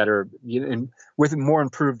hoping with with more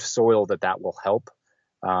improved soil that will help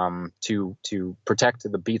to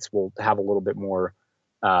protect the beets. Will have a little bit more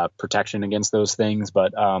protection against those things.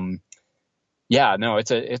 But yeah, no,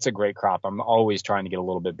 it's a great crop. I'm always trying to get a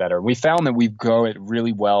little bit better. We found that we grow it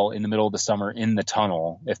really well in the middle of the summer in the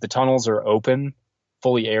tunnel. If the tunnels are open,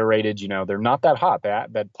 fully aerated, they're not that hot.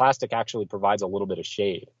 That plastic actually provides a little bit of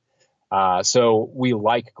shade. So we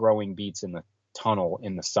like growing beets in the tunnel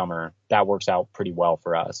in the summer. That works out pretty well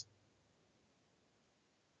for us.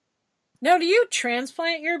 Now, do you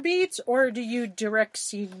transplant your beets or do you direct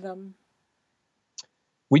seed them?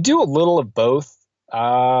 We do a little of both.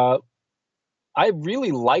 I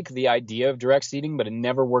really like the idea of direct seeding, but it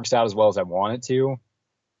never works out as well as I want it to.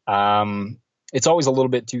 It's always a little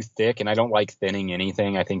bit too thick, and I don't like thinning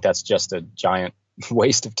anything. I think that's just a giant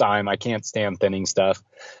waste of time. I can't stand thinning stuff.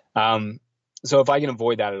 So if I can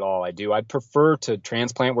avoid that at all, I do. I'd prefer to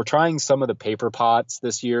transplant. We're trying some of the paper pots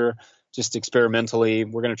this year, just experimentally.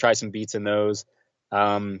 We're going to try some beets in those.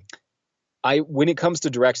 When it comes to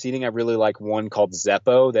direct seeding, I really like one called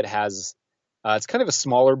Zeppo that has, it's kind of a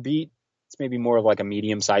smaller beet. It's maybe more of like a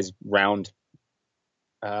medium-sized round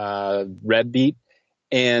red beet.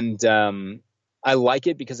 And I like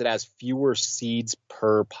it because it has fewer seeds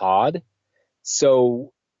per pod.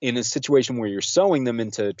 So in a situation where you're sowing them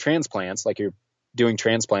into transplants, like you're doing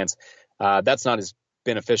transplants, that's not as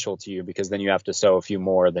beneficial to you, because then you have to sow a few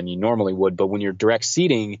more than you normally would. But when you're direct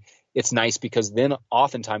seeding, it's nice because then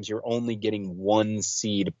oftentimes you're only getting one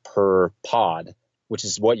seed per pod, which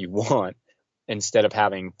is what you want, instead of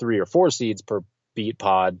having 3 or 4 seeds per beet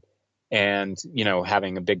pod and,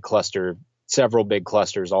 having a big cluster, several big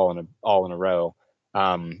clusters all in a row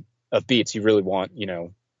of beets. You really want,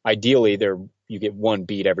 ideally you get one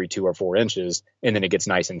beet every 2 or 4 inches, and then it gets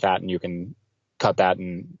nice and fat, and you can cut that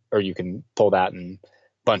or you can pull that and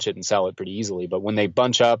bunch it and sell it pretty easily. But when they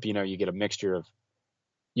bunch up, you get a mixture of,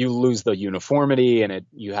 you lose the uniformity, and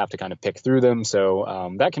you have to kind of pick through them.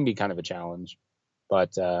 So that can be kind of a challenge.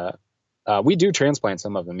 But we do transplant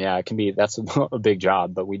some of them. Yeah, that's a big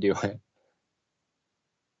job, but we do it.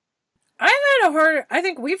 I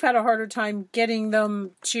think we've had a harder time getting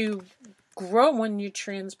them to grow when you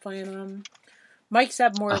transplant them. Mike's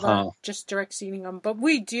have more of that, just direct seeding them, but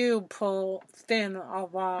we do pull thin a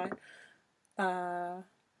lot. And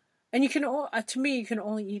you can, to me, you can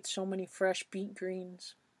only eat so many fresh beet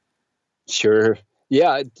greens. Sure.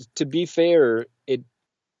 Yeah. To be fair,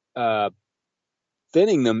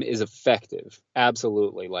 thinning them is effective.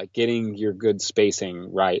 Absolutely. Like getting your good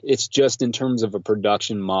spacing right. It's just in terms of a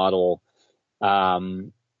production model,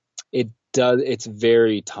 it's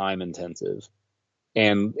very time intensive,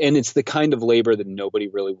 and it's the kind of labor that nobody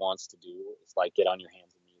really wants to do. It's like get on your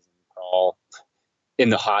hands and knees and crawl in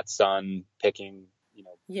the hot sun, picking,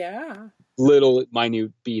 little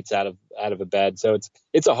minute beets out of a bed. So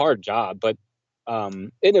it's a hard job, but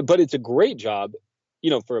it's a great job,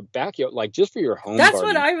 for a backyard, like just for your home. That's garden.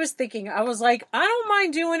 what I was thinking. I was like, I don't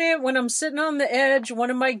mind doing it when I'm sitting on the edge, one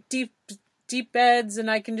of my deep beds, and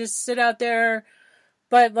I can just sit out there.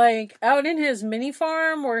 But like out in his mini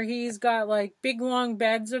farm where he's got like big long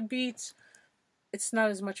beds of beets, it's not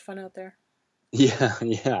as much fun out there. Yeah.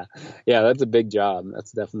 That's a big job.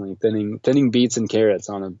 That's definitely thinning beets and carrots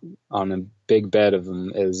on a big bed of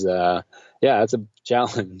them is that's a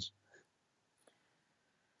challenge.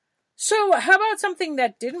 So how about something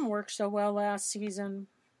that didn't work so well last season?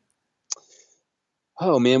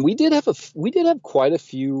 Oh man, we did have quite a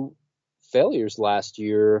few failures last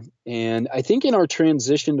year, and I think in our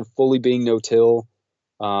transition to fully being no-till,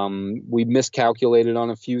 we miscalculated on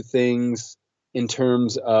a few things in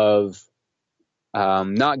terms of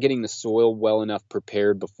not getting the soil well enough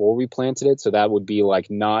prepared before we planted it. So that would be like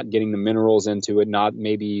not getting the minerals into it, not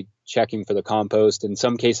maybe checking for the compost, in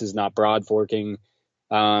some cases not broad forking,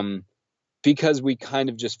 because we kind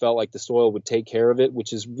of just felt like the soil would take care of it,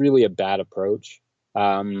 which is really a bad approach.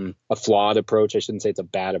 A flawed approach. I shouldn't say it's a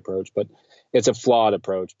bad approach, but it's a flawed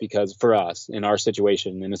approach, because for us in our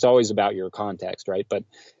situation, and it's always about your context, right? But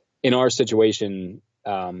in our situation,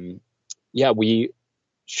 we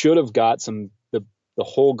should have got the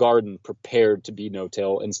whole garden prepared to be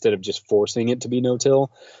no-till instead of just forcing it to be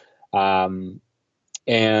no-till. And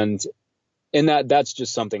that's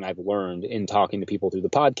just something I've learned in talking to people through the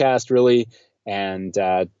podcast, really. And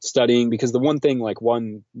studying, because the one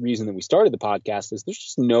reason that we started the podcast is there's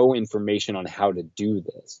just no information on how to do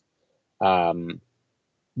this.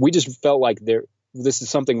 We just felt like this is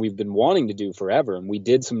something we've been wanting to do forever, and we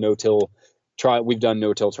did some no-till we've done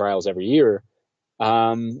no-till trials every year.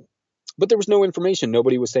 But there was no information.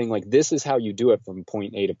 Nobody was saying like, this is how you do it from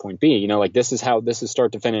point A to point B. You know, like this is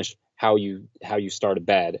start to finish, how you start a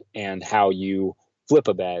bed and how you flip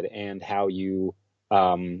a bed and how you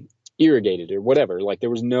irrigate it or whatever. Like there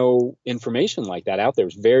was no information like that out there. There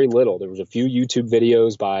was very little. There was a few YouTube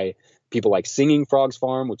videos by people like Singing Frogs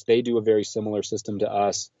Farm, which they do a very similar system to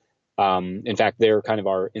us. In fact, they're kind of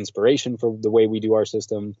our inspiration for the way we do our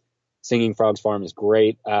system. Singing Frogs Farm is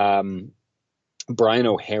great. Brian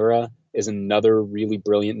O'Hara is another really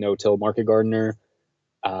brilliant no-till market gardener.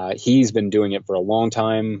 He's been doing it for a long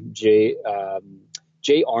time. Jay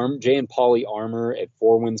and Polly Armour at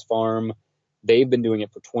Four Winds Farm, they've been doing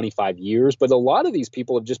it for 25 years. But a lot of these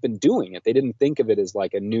people have just been doing it. They didn't think of it as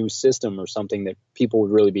like a new system or something that people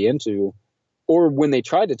would really be into. Or when they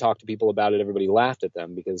tried to talk to people about it, everybody laughed at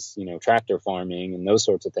them because, you know, tractor farming and those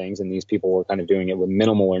sorts of things. And these people were kind of doing it with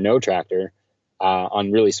minimal or no tractor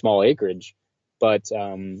on really small acreage. But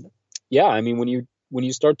yeah, I mean, when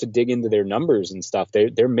you start to dig into their numbers and stuff,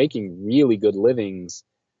 they're making really good livings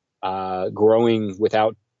growing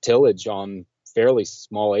without tillage on fairly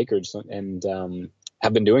small acreage and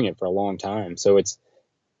have been doing it for a long time. So it's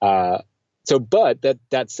but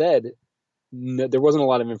that said, there wasn't a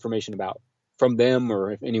lot of information from them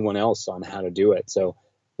or anyone else on how to do it. So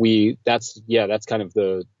that's kind of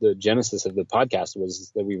the genesis of the podcast,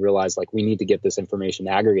 was that we realized like we need to get this information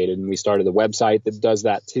aggregated, and we started a website that does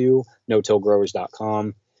that too,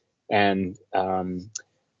 notillgrowers.com.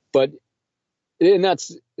 But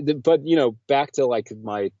you know, back to like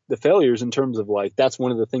the failures in terms of like, that's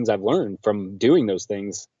one of the things I've learned from doing those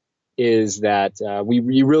things is that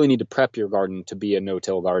you really need to prep your garden to be a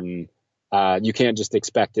no-till garden. You can't just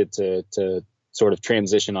expect it to sort of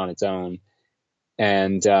transition on its own.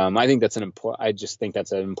 And I think that's I just think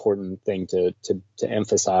that's an important thing to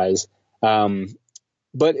emphasize.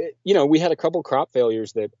 But you know, we had a couple crop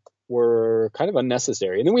failures that were kind of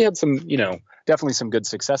unnecessary, and then we had some, you know, definitely some good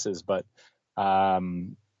successes. But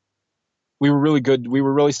we were really good. We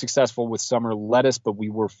were really successful with summer lettuce, but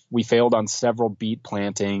we failed on several beet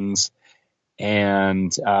plantings,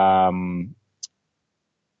 and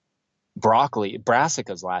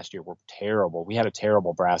brassicas last year were terrible. We had a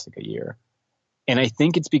terrible brassica year. And I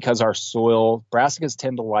think it's because our soil, brassicas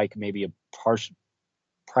tend to like maybe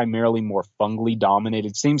primarily more fungally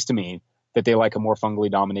dominated. Seems to me that they like a more fungally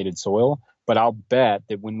dominated soil, but I'll bet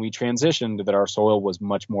that when we transitioned that our soil was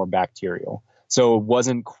much more bacterial. So it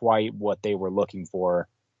wasn't quite what they were looking for.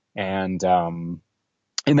 And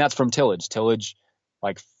that's from tillage. Tillage,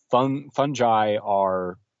 like fungi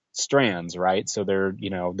are strands, right? So they're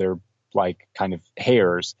like kind of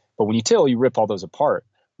hairs, but when you till, you rip all those apart.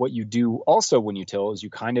 What you do also when you till is you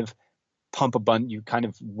kind of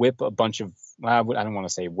whip a bunch of, I don't want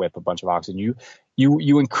to say whip a bunch of oxygen.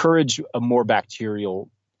 You encourage a more bacterial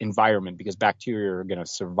environment because bacteria are going to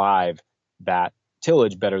survive that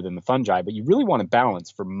tillage better than the fungi, but you really want to balance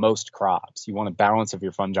for most crops. You want a balance of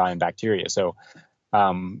your fungi and bacteria. So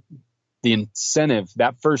the incentive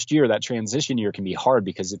that first year, that transition year, can be hard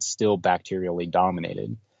because it's still bacterially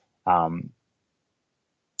dominated.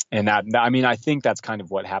 And I think that's kind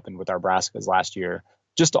of what happened with our brassicas last year,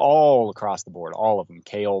 just all across the board, all of them,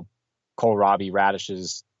 kale, kohlrabi,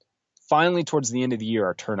 radishes. Finally, towards the end of the year,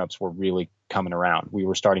 our turnips were really coming around. We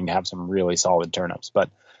were starting to have some really solid turnips, but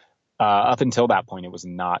up until that point, it was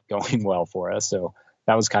not going well for us. So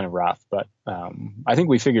that was kind of rough, but I think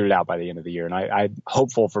we figured it out by the end of the year, and I'm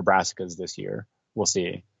hopeful for brassicas this year. We'll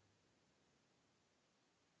see.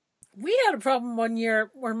 We had a problem one year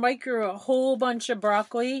where Mike grew a whole bunch of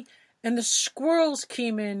broccoli and the squirrels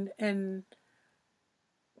came in and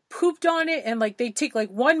pooped on it, and like they take like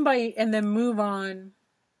one bite and then move on.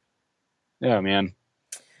 Yeah, man.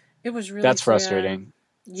 It was really That's sad. Frustrating.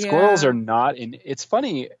 Yeah. Squirrels are not in. It's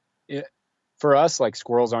funny for us, like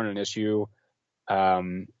squirrels aren't an issue.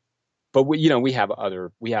 But we have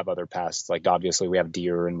other pests, like obviously we have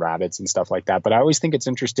deer and rabbits and stuff like that. But I always think it's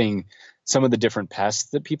interesting some of the different pests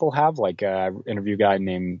that people have. Like I interview a guy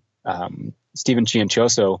named Stephen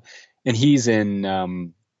Cianchoso, and he's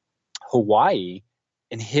in Hawaii,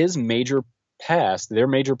 and their major pest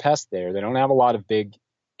there, they don't have a lot of big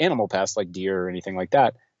animal pests like deer or anything like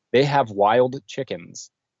that. They have wild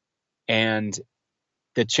chickens, and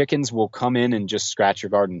the chickens will come in and just scratch your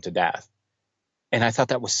garden to death. And I thought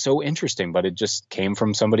that was so interesting, but it just came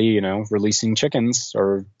from somebody, releasing chickens,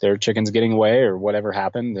 or their chickens getting away, or whatever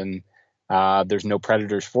happened. And there's no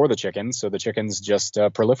predators for the chickens, so the chickens just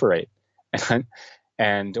proliferate.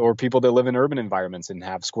 or people that live in urban environments and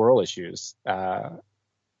have squirrel issues.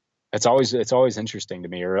 It's always interesting to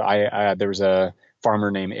me. Or there was a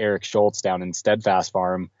farmer named Eric Schultz down in Steadfast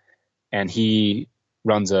Farm, and he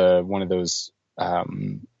runs one of those.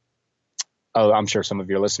 I'm sure some of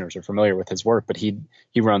your listeners are familiar with his work, but he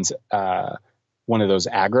runs one of those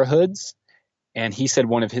agri-hoods, and he said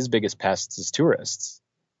one of his biggest pests is tourists,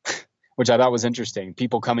 which I thought was interesting.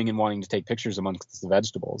 People coming and wanting to take pictures amongst the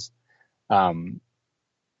vegetables. And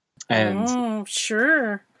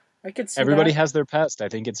sure, I could see everybody that. has their pest. I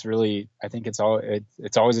think it's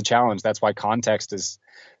always a challenge. That's why context is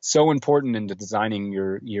so important into designing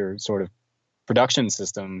your sort of production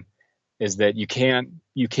system, is that you can't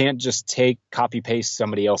just copy paste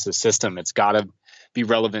somebody else's system. It's got to be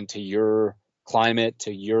relevant to your climate,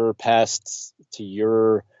 to your pests, to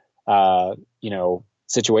your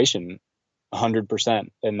situation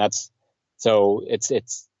 100%. And that's, so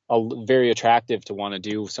it's very attractive to want to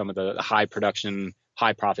do some of the high production,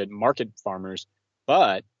 high profit market farmers,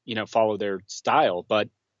 but follow their style. But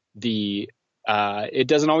it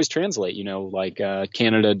doesn't always translate,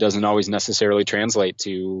 Canada doesn't always necessarily translate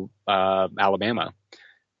to Alabama.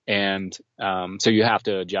 And so you have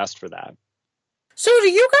to adjust for that. So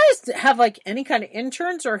do you guys have like any kind of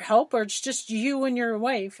interns or help, or it's just you and your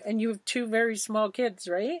wife, and you have 2 very small kids,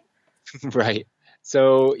 right? Right.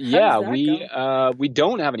 So yeah, we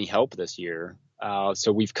don't have any help this year.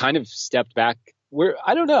 So we've kind of stepped back.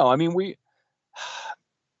 I don't know. I mean,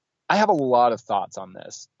 I have a lot of thoughts on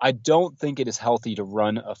this. I don't think it is healthy to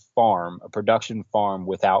run a production farm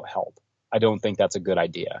without help. I don't think that's a good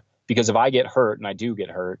idea, because if I get hurt, and I do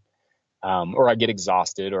get hurt, or I get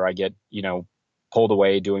exhausted, or I get, pulled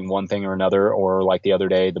away doing one thing or another, or like the other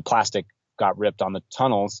day, the plastic got ripped on the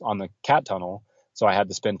tunnels, on the cat tunnel. So I had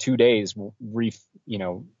to spend 2 days,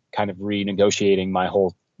 kind of renegotiating my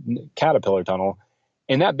whole Caterpillar tunnel.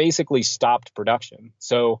 And that basically stopped production.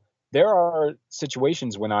 So there are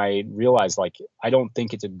situations when I realize, like, I don't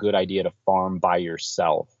think it's a good idea to farm by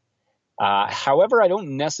yourself. However, I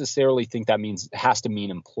don't necessarily think that has to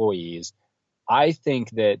mean employees. I think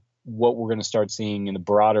that what we're going to start seeing in the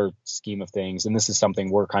broader scheme of things, and this is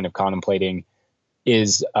something we're kind of contemplating,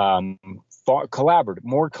 is more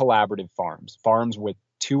collaborative farms with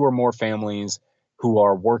 2 or more families who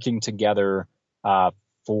are working together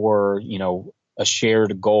for a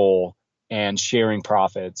shared goal and sharing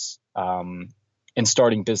profits, and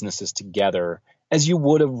starting businesses together, as you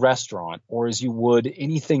would a restaurant or as you would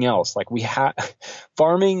anything else. Like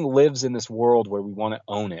farming lives in this world where we want to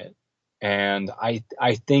own it. And I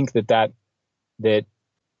think that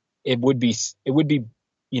it would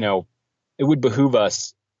behoove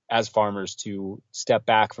us as farmers to step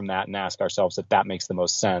back from that and ask ourselves if that makes the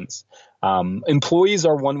most sense. Employees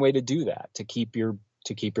are one way to do that, to keep your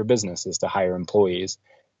business, is to hire employees.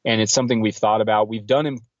 And it's something we've thought about. We've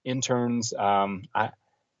done interns. I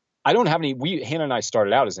don't have any. Hannah and I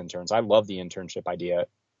started out as interns. I love the internship idea.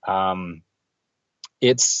 I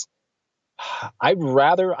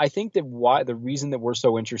think that the reason that we're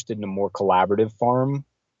so interested in a more collaborative farm,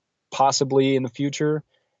 possibly in the future,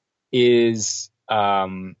 is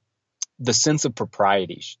the sense of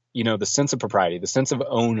propriety, the sense of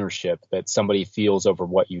ownership that somebody feels over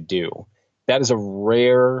what you do. That is a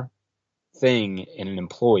rare thing in an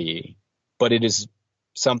employee, but it is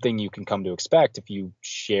something you can come to expect if you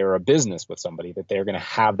share a business with somebody, that they're going to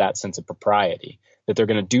have that sense of propriety, that they're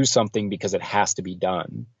going to do something because it has to be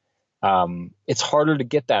done. It's harder to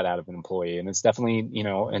get that out of an employee, and it's definitely,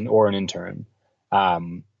 an intern. So I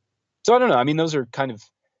don't know. I mean, those are kind of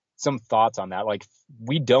some thoughts on that. Like,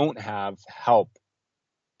 we don't have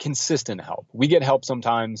consistent help. We get help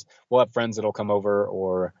sometimes. We'll have friends that'll come over,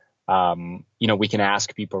 or, we can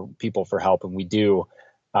ask people for help, and we do.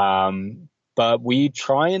 But we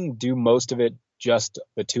try and do most of it just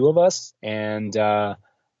the 2 of us. And,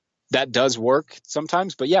 that does work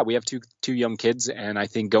sometimes, but yeah, we have two young kids, and I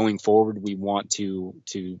think going forward, we want to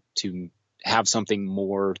have something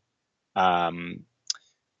more,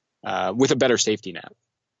 with a better safety net.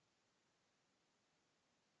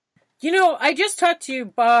 I just talked to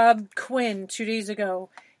Bob Quinn 2 days ago.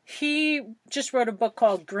 He just wrote a book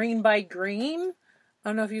called Green by Green. I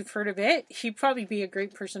don't know if you've heard of it. He'd probably be a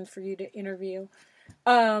great person for you to interview.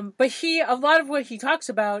 But a lot of what he talks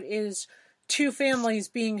about is 2 families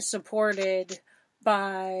being supported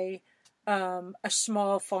by a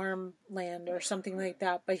small farmland or something like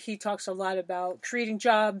that. But he talks a lot about creating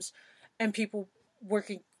jobs and people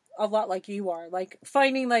working a lot like you are. Like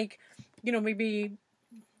finding maybe,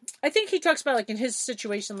 I think he talks about, like, in his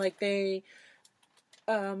situation, like they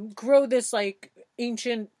grow this like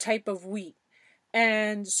ancient type of wheat.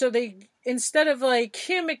 And so they, instead of like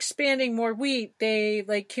him expanding more wheat, they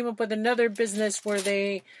like came up with another business where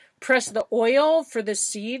they press the oil for the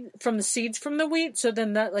seed from the seeds from the wheat. So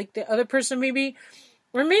then that like the other person maybe,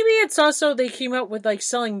 or maybe it's also they came up with like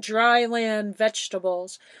selling dry land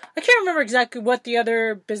vegetables. I can't remember exactly what the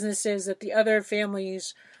other business is that the other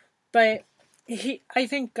families, but I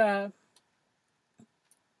think that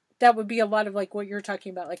would be a lot of like what you're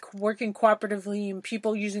talking about, like working cooperatively and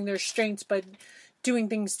people using their strengths but doing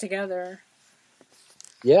things together.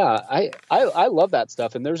 Yeah, I love that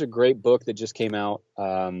stuff. And there's a great book that just came out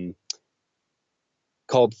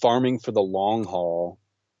called Farming for the Long Haul.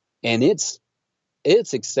 And it's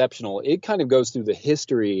exceptional. It kind of goes through the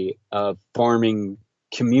history of farming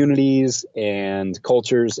communities and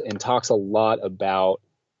cultures and talks a lot about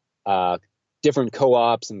different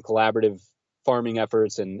co-ops and collaborative farming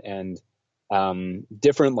efforts and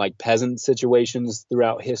different like peasant situations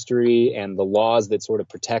throughout history and the laws that sort of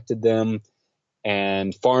protected them,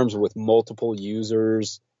 and farms with multiple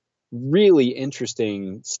users. Really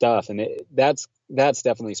interesting stuff. And that's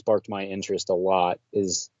definitely sparked my interest a lot.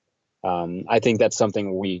 I think that's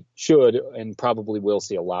something we should and probably will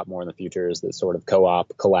see a lot more in the future, is this sort of co-op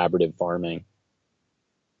collaborative farming.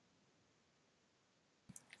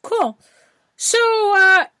 Cool. So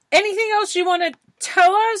anything else you want to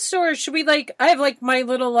tell us, or should we like, I have like my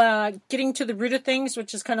little getting to the root of things,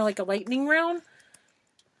 which is kind of like a lightning round.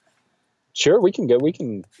 Sure, we can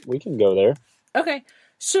go there. Okay.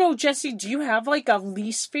 So Jesse, do you have like a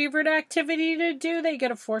least favorite activity to do that you got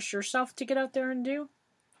to force yourself to get out there and do?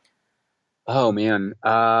 Oh man,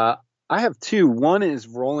 I have two. One is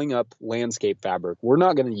rolling up landscape fabric. We're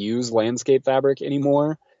not going to use landscape fabric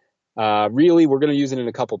anymore. Really, we're going to use it in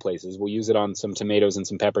a couple places. We'll use it on some tomatoes and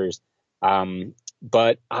some peppers.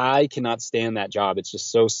 But I cannot stand that job. It's just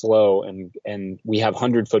so slow, and we have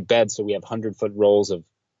 100-foot beds, so we have 100-foot rolls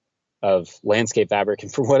of landscape fabric.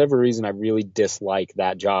 And for whatever reason, I really dislike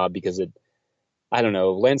that job because I don't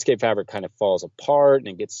know, landscape fabric kind of falls apart and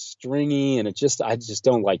it gets stringy, and I just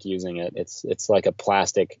don't like using it. It's like a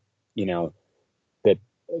plastic, that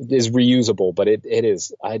is reusable, but it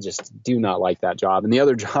is, I just do not like that job. And the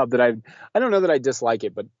other job that I don't know that I dislike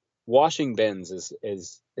it, but washing bins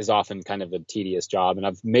is often kind of a tedious job. And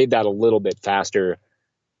I've made that a little bit faster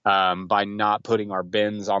by not putting our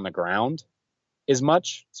bins on the ground as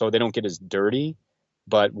much, so they don't get as dirty.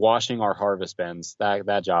 But washing our harvest bins,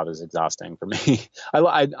 that job is exhausting for me.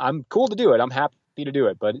 I'm cool to do it. I'm happy to do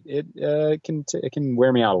it, but it can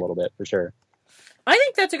wear me out a little bit for sure. I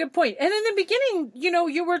think that's a good point. And in the beginning,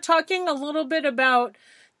 you were talking a little bit about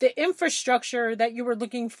the infrastructure that you were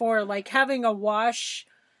looking for, like having a wash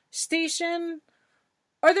station.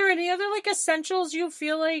 Are there any other like essentials you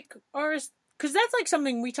feel like are, because that's like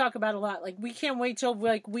something we talk about a lot. Like we can't wait till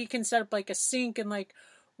like we can set up like a sink and like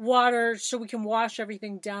water so we can wash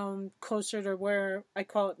everything down closer to where I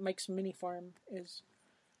call it Mike's mini farm is.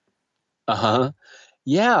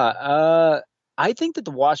 Yeah. I think that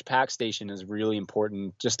the wash pack station is really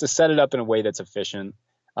important, just to set it up in a way that's efficient.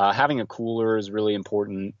 Having a cooler is really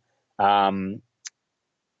important. I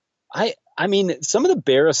mean, some of the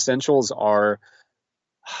bare essentials are,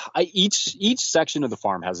 each section of the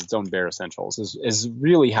farm has its own bare essentials is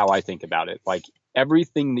really how I think about it. Like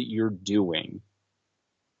everything that you're doing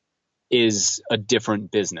is a different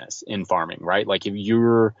business in farming, right? Like if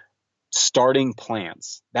you're starting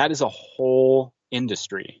plants, that is a whole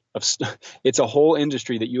industry it's a whole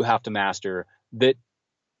industry that you have to master, that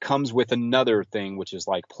comes with another thing, which is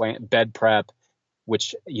like plant bed prep,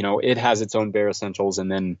 which, it has its own bare essentials.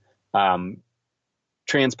 And then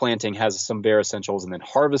transplanting has some bare essentials, and then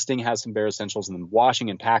harvesting has some bare essentials, and then washing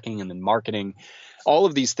and packing, and then marketing. All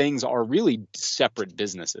of these things are really separate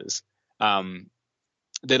businesses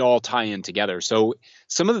that all tie in together. So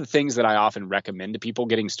some of the things that I often recommend to people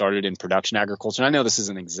getting started in production agriculture, and I know this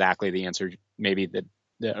isn't exactly the answer, maybe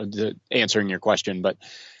the answering your question, but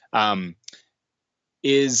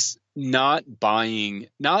is not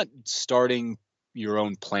starting your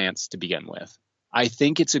own plants to begin with. I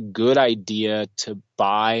think it's a good idea to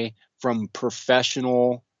buy from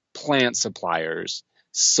professional plant suppliers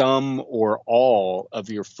some or all of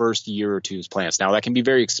your first year or two's plants. Now that can be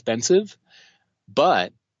very expensive,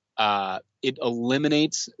 but it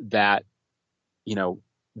eliminates that,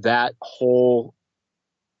 that whole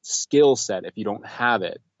skill set, if you don't have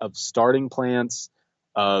it, of starting plants,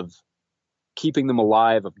 of keeping them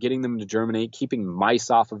alive, of getting them to germinate, keeping mice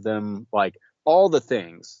off of them, like all the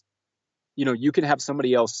things. You can have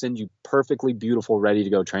somebody else send you perfectly beautiful, ready to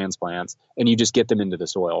go transplants, and you just get them into the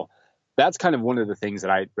soil. That's kind of one of the things that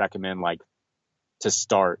I recommend, like to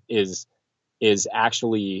start is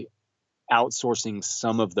actually outsourcing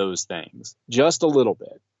some of those things just a little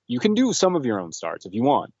bit. You can do some of your own starts if you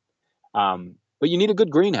want. but you need a good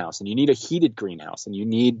greenhouse, and you need a heated greenhouse, and you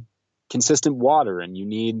need consistent water, and you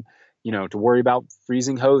need, to worry about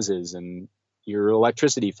freezing hoses and your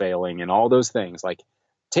electricity failing and all those things. Like,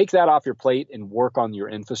 take that off your plate and work on your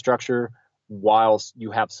infrastructure whilst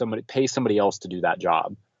you have pay somebody else to do that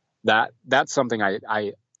job. That's something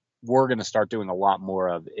we're going to start doing a lot more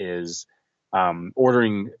of, is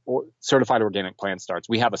ordering certified organic plant starts.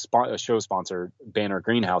 We have a show sponsor, Banner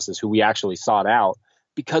Greenhouses, who we actually sought out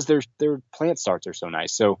because their plant starts are so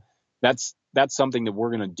nice. So that's something that we're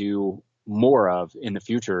going to do more of in the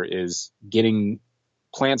future, is getting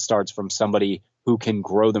plant starts from somebody who can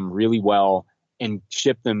grow them really well and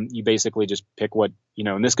ship them. You basically just pick what,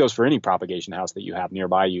 and this goes for any propagation house that you have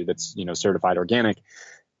nearby you that's, certified organic.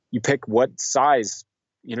 You pick what size,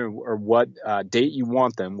 or what date you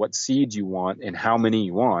want them, what seeds you want, and how many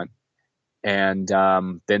you want. And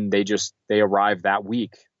then they arrive that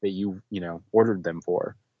week that you ordered them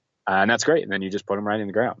for. And that's great. And then you just put them right in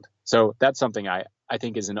the ground. So that's something I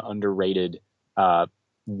think is an underrated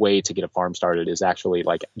way to get a farm started, is actually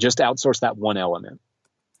like just outsource that one element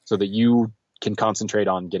so that you can concentrate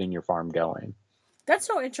on getting your farm going. That's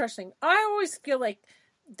so interesting. I always feel like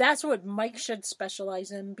that's what Mike should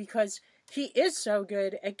specialize in, because he is so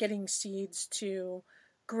good at getting seeds to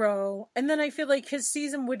grow. And then I feel like his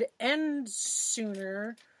season would end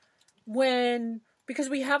sooner because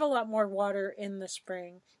we have a lot more water in the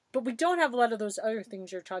spring, but we don't have a lot of those other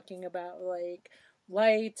things you're talking about, like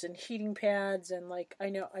lights and heating pads. And like,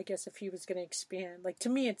 I guess if he was going to expand, like, to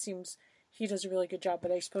me, it seems he does a really good job,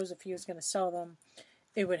 but I suppose if he was going to sell them,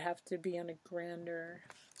 it would have to be on a grander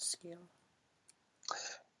scale.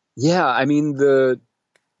 Yeah, I mean, the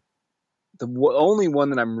only one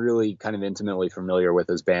that I'm really kind of intimately familiar with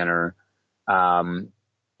is Banner, and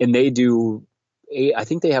they do. I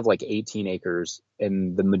think they have like 18 acres,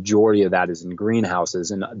 and the majority of that is in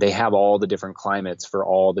greenhouses, and they have all the different climates for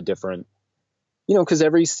all the different, because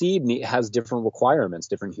every seed has different requirements,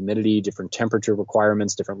 different humidity, different temperature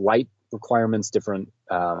requirements, different light requirements, different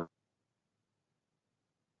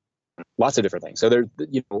lots of different things. So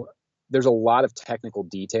there's a lot of technical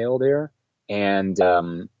detail there, and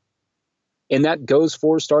that goes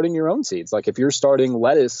for starting your own seeds. Like, if you're starting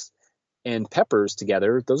lettuce and peppers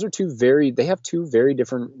together, those are two very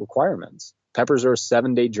different requirements. Peppers are a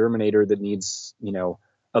 7-day germinator that needs,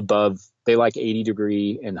 they like 80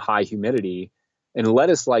 degree and high humidity, and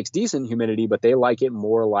lettuce likes decent humidity, but they like it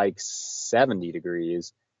more like 70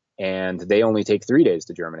 degrees, and they only take 3 days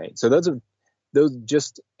to germinate. So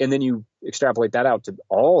and then you extrapolate that out to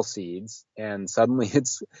all seeds, and suddenly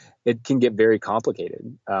it can get very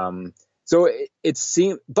complicated. So it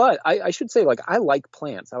seems, but I should say, like, I like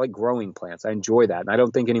plants. I like growing plants. I enjoy that. And I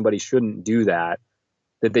don't think anybody shouldn't do that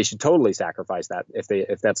they should totally sacrifice that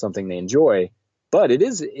if that's something they enjoy. But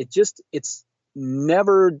it's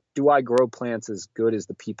never do I grow plants as good as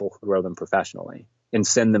the people who grow them professionally and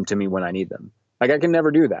send them to me when I need them. Like, I can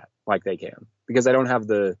never do that like they can, because I don't have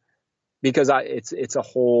it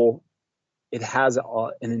has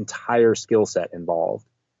an entire skill set involved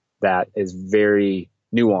that is very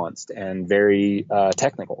nuanced and very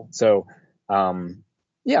technical. So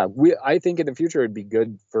I think in the future it'd be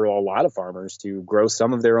good for a lot of farmers to grow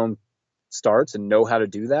some of their own starts and know how to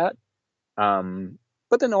do that.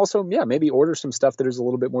 But then also, maybe order some stuff that is a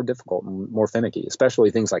little bit more difficult and more finicky,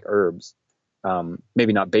 especially things like herbs.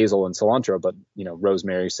 Maybe not basil and cilantro, but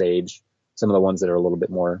rosemary, sage, some of the ones that are a little bit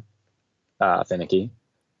more finicky.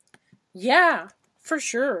 Yeah, for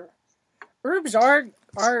sure. Herbs are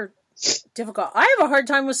difficult. I have a hard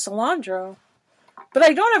time with cilantro, but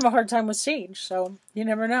I don't have a hard time with sage, so you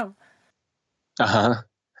never know.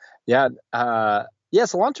 Yeah.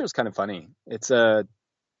 Cilantro is kind of funny.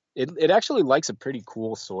 It actually likes a pretty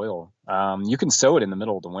cool soil. You can sow it in the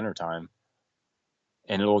middle of the wintertime,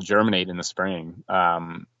 and it'll germinate in the spring.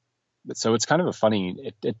 So it's kind of a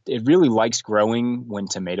funny. It really likes growing when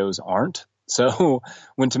tomatoes aren't. So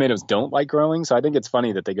when tomatoes don't like growing, so I think it's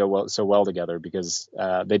funny that they go so well together, because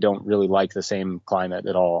they don't really like the same climate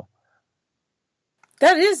at all.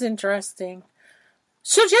 That is interesting.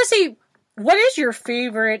 So Jesse, what is your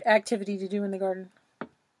favorite activity to do in the garden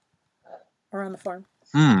or on the farm?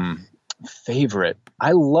 Favorite.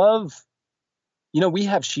 I love, we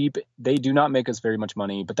have sheep. They do not make us very much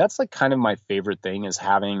money, but that's like kind of my favorite thing, is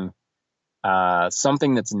having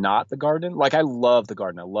something that's not the garden. Like, I love the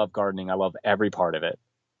garden. I love gardening. I love every part of it.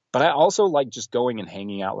 But I also like just going and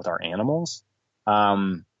hanging out with our animals,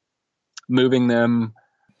 moving them.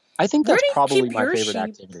 I think that's probably my favorite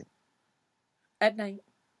activity. At night?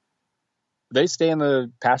 They stay in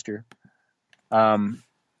the pasture.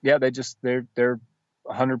 They're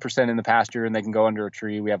 100% in the pasture, and they can go under a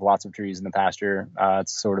tree. We have lots of trees in the pasture.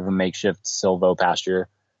 It's sort of a makeshift silvo pasture.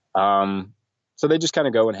 So they just kind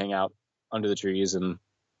of go and hang out under the trees, and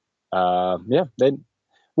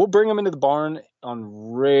we'll bring them into the barn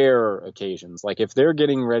on rare occasions. Like if they're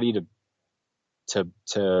getting ready to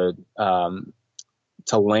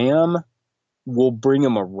lamb, we'll bring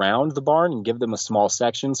them around the barn and give them a small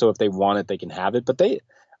section. So if they want it, they can have it. But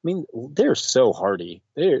they're so hardy.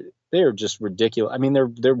 They're just ridiculous. I mean,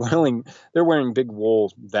 they're wearing big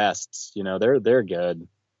wool vests. You know, they're good.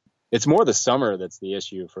 It's more the summer that's the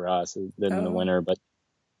issue for us than the winter.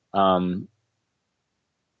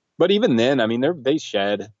 But even then, I mean, they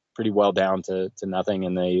shed pretty well down to nothing,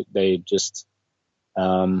 and they just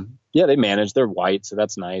they manage. They're white, so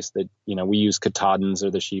that's nice. That, you know, we use Katahdins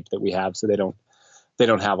or the sheep that we have, so they don't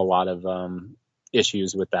have a lot of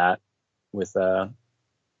issues with that, with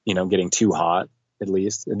getting too hot. At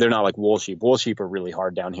least they're not like wool sheep. Wool sheep are really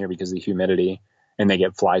hard down here because of the humidity, and they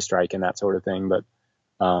get fly strike and that sort of thing. But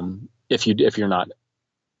if you're not,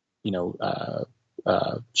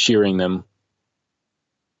 shearing them.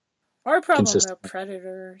 Our problem are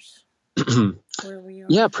predators. Where we are.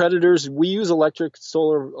 Yeah, predators. We use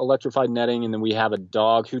solar electrified netting, and then we have a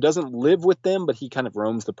dog who doesn't live with them, but he kind of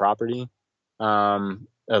roams the property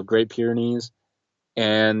of Great Pyrenees.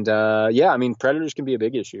 And I mean, predators can be a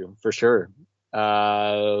big issue for sure.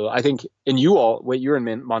 I think, and you're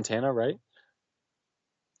in Montana, right?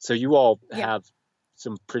 So you all have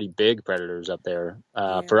some pretty big predators up there.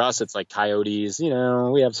 For us, it's like coyotes, you know,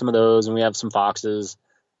 we have some of those, and we have some foxes.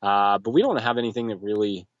 But we don't have anything that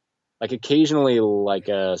really, like, occasionally like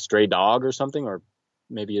a stray dog or something, or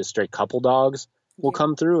maybe a stray couple dogs will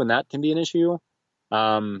come through, and that can be an issue.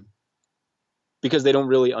 Because they don't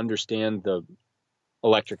really understand the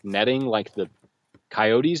electric netting like the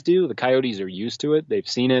coyotes do. The coyotes are used to it. They've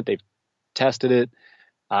seen it. They've tested it.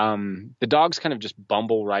 The dogs kind of just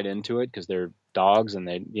bumble right into it because they're dogs, and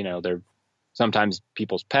they're sometimes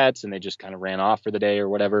people's pets, and they just kind of ran off for the day or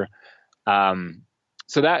whatever.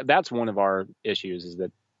 So that's one of our issues, is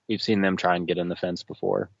that we've seen them try and get in the fence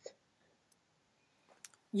before.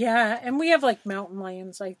 Yeah, and we have like mountain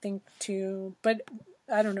lions, I think, too. But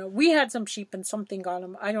I don't know. We had some sheep and something got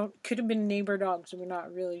them. Could have been neighbor dogs. We're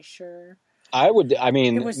not really sure.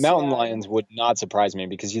 Mountain lions would not surprise me,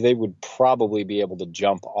 because they would probably be able to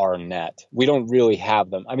jump our net. We don't really have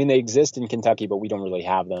them. I mean, they exist in Kentucky, but we don't really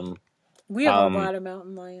have them. We have a lot of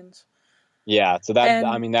mountain lions. Yeah, so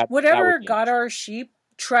whatever got our sheep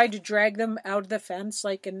tried to drag them out of the fence,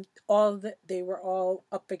 they were all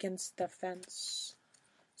up against the fence.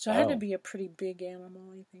 So it had to be a pretty big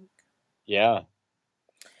animal, I think. Yeah.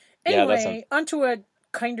 Anyway, onto a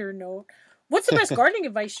kinder note. What's the best gardening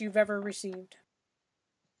advice you've ever received?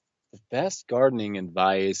 The best gardening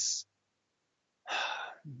advice?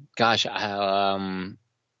 Gosh,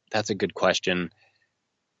 that's a good question.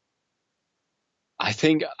 I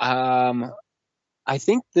think I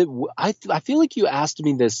feel like you asked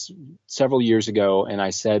me this several years ago, and I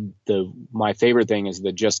said my favorite thing is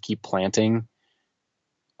the just keep planting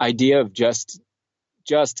idea of just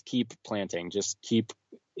keep planting. Just keep,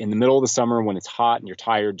 in the middle of the summer when it's hot and you're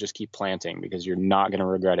tired, just keep planting, because you're not going to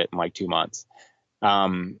regret it in like 2 months.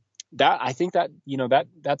 I think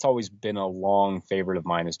that's always been a long favorite of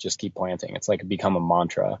mine, is just keep planting. It's like become a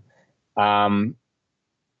mantra.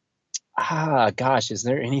 Gosh, is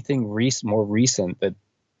there anything more recent that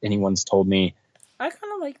anyone's told me? I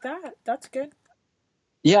kind of like that. That's good.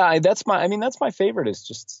 Yeah, that's my favorite, is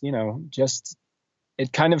just,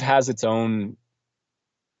 it kind of has its own,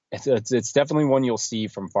 it's definitely one you'll see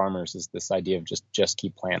from farmers, is this idea of just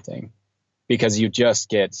keep planting, because you just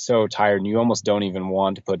get so tired and you almost don't even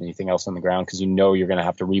want to put anything else on the ground, because you're going to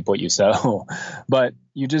have to reap what you sow. But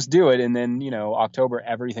you just do it, and then October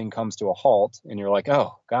everything comes to a halt, and you're like,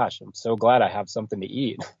 oh gosh, I'm so glad I have something to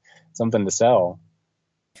eat, something to sell.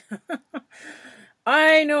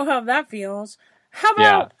 I know how that feels. How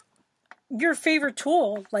about your favorite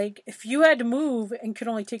tool? Like, if you had to move and could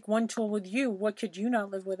only take one tool with you, what could you not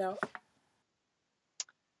live without?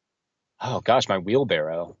 Oh gosh, my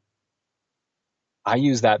wheelbarrow. I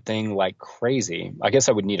use that thing like crazy. I guess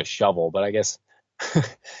I would need a shovel, but I guess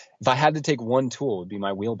if I had to take one tool, it would be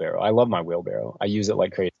my wheelbarrow. I love my wheelbarrow. I use it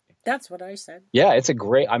like crazy. That's what I said. Yeah, it's a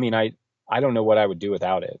great, I don't know what I would do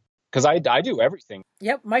without it, because I do everything.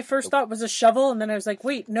 Yep, my first thought was a shovel, and then I was like,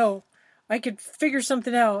 wait, no, I could figure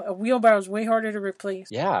something out. A wheelbarrow is way harder to replace.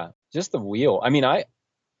 Yeah, just the wheel.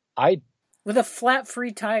 I with a flat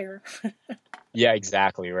free tire. Yeah,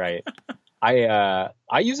 exactly right. I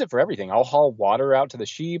use it for everything. I'll haul water out to the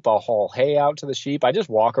sheep. I'll haul hay out to the sheep. I just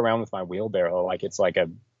walk around with my wheelbarrow like it's like a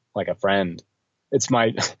friend.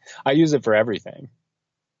 I use it for everything.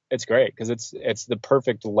 It's great because it's the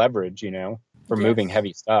perfect leverage, for moving Yes.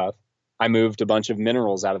 heavy stuff. I moved a bunch of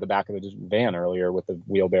minerals out of the back of the van earlier with the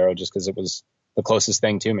wheelbarrow just because it was the closest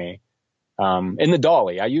thing to me. And the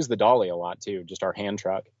dolly, I use the dolly a lot too, just our hand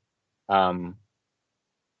truck.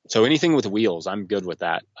 So anything with wheels, I'm good with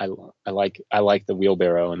that. I like the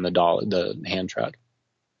wheelbarrow and the hand truck.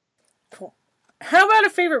 Cool. How about a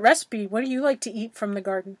favorite recipe? What do you like to eat from the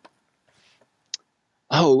garden?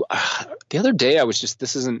 Oh, the other day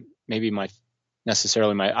this isn't maybe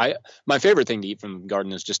necessarily my favorite thing to eat from the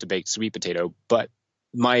garden is just a baked sweet potato, but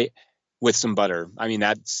with some butter. I mean,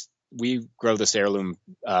 we grow this heirloom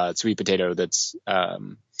sweet potato that's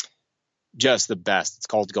just the best. It's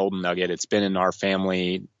called Golden Nugget. It's been in our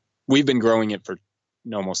family. We've been growing it for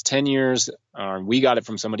almost 10 years. We got it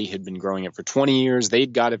from somebody who'd been growing it for 20 years.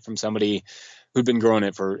 They'd got it from somebody who'd been growing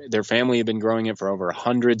it their family had been growing it for over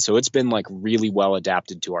 100. So it's been like really well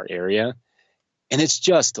adapted to our area. And it's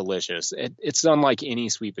just delicious. It's unlike any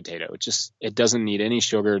sweet potato. It doesn't need any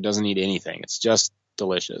sugar. It doesn't need anything. It's just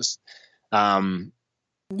delicious. I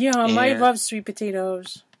love sweet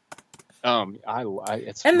potatoes. And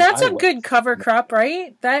that's a good cover crop,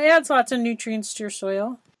 right? That adds lots of nutrients to your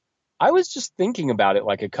soil. I was just thinking about it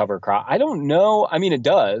like a cover crop. I don't know. I mean, it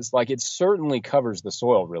does. Like, it certainly covers the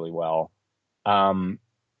soil really well.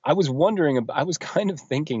 I was kind of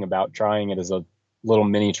thinking about trying it as a little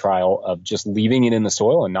mini trial of just leaving it in the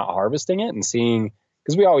soil and not harvesting it and seeing,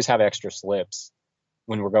 because we always have extra slips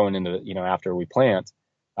when we're going into, after we plant.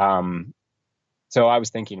 So I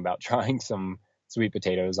was thinking about trying some sweet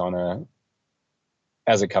potatoes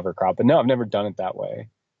as a cover crop, but no, I've never done it that way.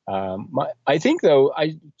 I think though,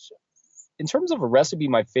 in terms of a recipe,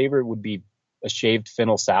 my favorite would be a shaved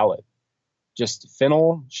fennel salad. Just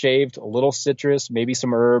fennel shaved, a little citrus, maybe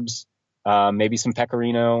some herbs, maybe some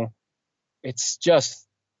pecorino. It's just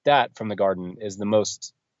that from the garden is the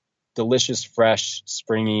most delicious, fresh,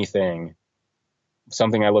 springy thing.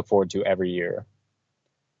 Something I look forward to every year.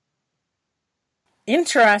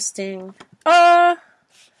 Interesting. How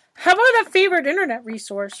about a favorite internet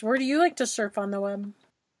resource? Where do you like to surf on the web?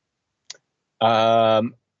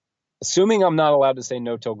 Assuming I'm not allowed to say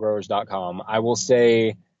no-tillgrowers.com, I will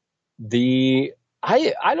say I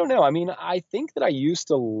don't know. I mean, I think that I used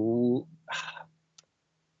to,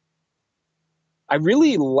 I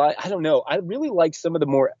really like some of the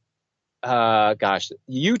more,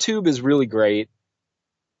 YouTube is really great.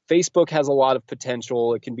 Facebook has a lot of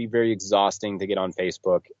potential. It can be very exhausting to get on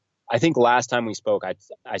Facebook. I think last time we spoke,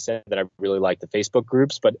 I said that I really like the Facebook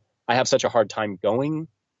groups, but I have such a hard time going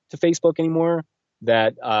to Facebook anymore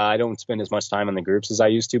that I don't spend as much time on the groups as I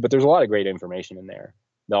used to, but there's a lot of great information in there.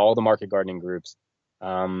 All the market gardening groups.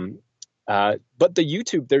 But the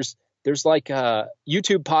YouTube, there's like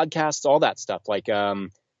YouTube podcasts, all that stuff. Like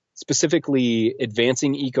specifically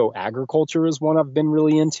Advancing Eco Agriculture is one I've been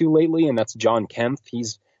really into lately, and that's John Kempf.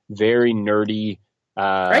 He's very nerdy.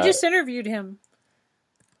 I just interviewed him.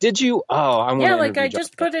 Did you? Oh, I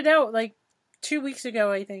just put it out like 2 weeks ago,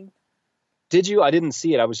 I think. Did you? I didn't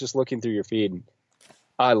see it. I was just looking through your feed.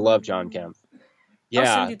 I love John Kempf. Yeah. I'll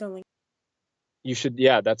send you the link. You should,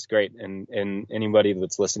 yeah, that's great. And anybody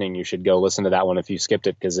that's listening, you should go listen to that one if you skipped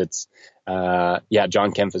it, because it's, John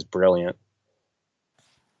Kempf is brilliant.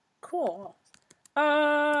 Cool.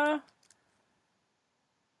 Because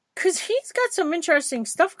he's got some interesting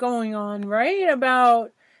stuff going on, right?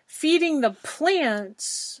 About feeding the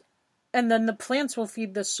plants, and then the plants will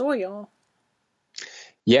feed the soil.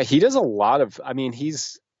 Yeah, he does a lot of,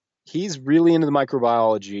 he's really into the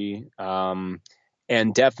microbiology,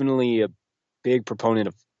 and definitely a big proponent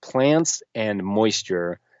of plants and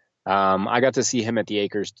moisture. I got to see him at the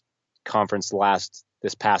Acres conference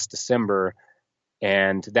this past December,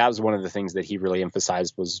 and that was one of the things that he really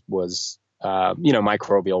emphasized was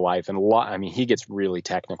microbial life, and a lot. He gets really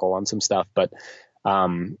technical on some stuff, but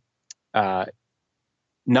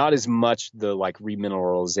not as much the like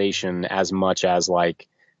remineralization as much as like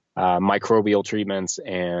microbial treatments,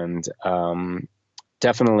 and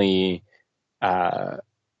definitely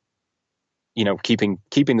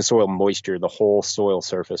keeping the soil moisture, the whole soil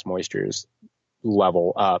surface moistures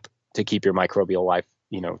level up to keep your microbial life,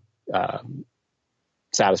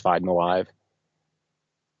 satisfied and alive.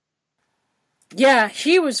 Yeah,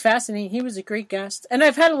 he was fascinating. He was a great guest. And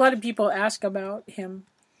I've had a lot of people ask about him.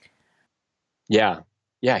 Yeah,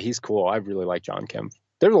 he's cool. I really like John Kempf.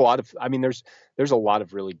 There's a lot of, there's a lot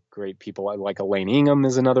of really great people. Like Elaine Ingham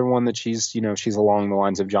is another one that she's along the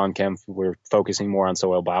lines of John Kempf. We're focusing more on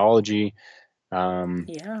soil biology. All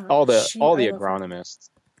the agronomists.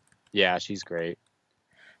 Yeah, she's great.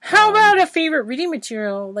 How about a favorite reading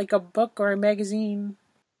material, like a book or a magazine?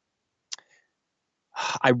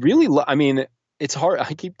 I mean, it's hard.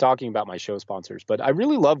 I keep talking about my show sponsors, but I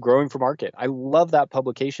really love Growing for Market. I love that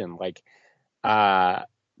publication. Like,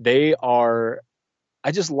 they are,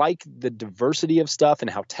 I just like the diversity of stuff and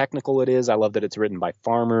how technical it is. I love that it's written by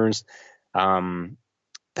farmers. Um,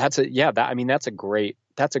 I mean, that's a great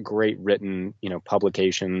written,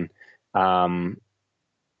 publication. Um,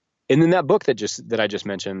 and then that book that I just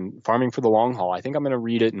mentioned, Farming for the Long Haul, I think I'm going to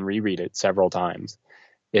read it and reread it several times.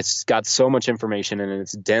 It's got so much information and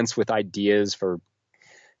it's dense with ideas for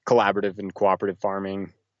collaborative and cooperative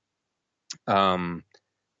farming.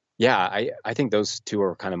 Yeah, I think those two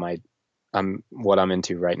are kind of what I'm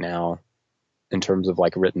into right now in terms of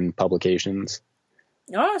like written publications.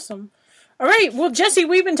 Awesome. All right. Well, Jesse,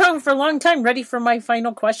 we've been talking for a long time. Ready for my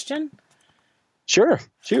final question? Sure.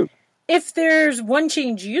 Shoot. If there's one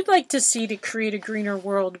change you'd like to see to create a greener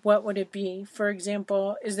world, what would it be? For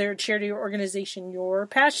example, is there a charity or organization you're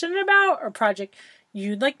passionate about or project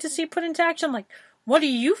you'd like to see put into action? Like, what do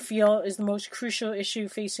you feel is the most crucial issue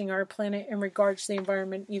facing our planet in regards to the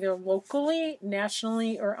environment, either locally,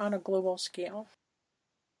 nationally, or on a global scale?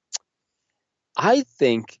 I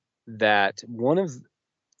think that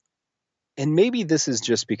and maybe this is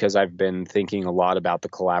just because I've been thinking a lot about the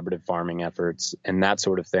collaborative farming efforts and that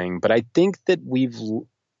sort of thing, but I think that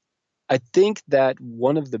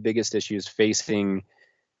one of the biggest issues facing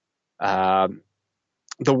the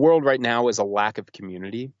world right now is a lack of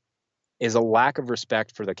community, is a lack of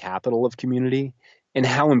respect for the capital of community, and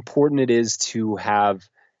how important it is to have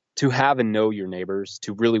and know your neighbors,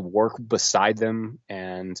 to really work beside them,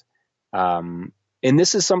 and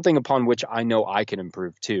this is something upon which I know I can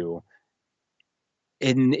improve too.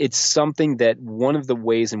 And it's something that one of the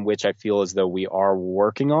ways in which I feel as though we are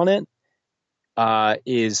working on it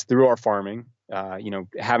is through our farming.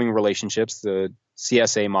 Having relationships. The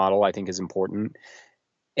CSA model I think is important.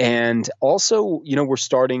 And also,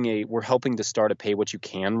 we're helping to start a pay what you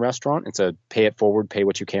can restaurant. It's a pay it forward, pay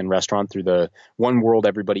what you can restaurant through the One World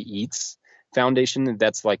Everybody Eats Foundation.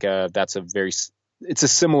 It's a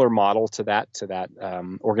similar model to that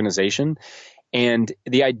organization. And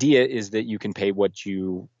the idea is that you can pay what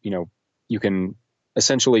you can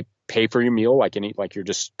essentially pay for your meal like you're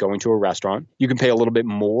just going to a restaurant. You can pay a little bit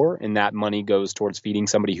more, and that money goes towards feeding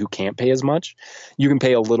somebody who can't pay as much. You can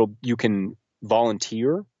pay a little. You can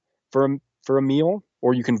volunteer for a meal,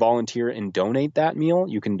 or you can volunteer and donate that meal.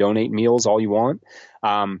 You can donate meals all you want.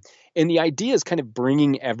 And the idea is kind of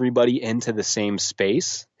bringing everybody into the same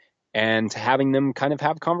space and having them kind of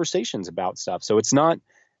have conversations about stuff. So it's not,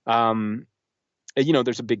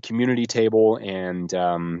 there's a big community table, and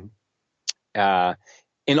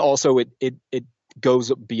also it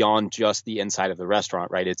goes beyond just the inside of the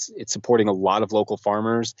restaurant, right? It's supporting a lot of local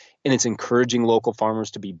farmers, and it's encouraging local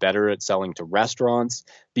farmers to be better at selling to restaurants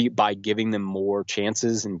by giving them more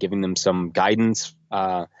chances and giving them some guidance.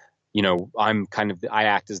 I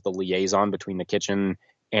act as the liaison between the kitchen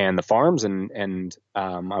and the farms. And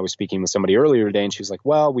I was speaking with somebody earlier today, and she was like,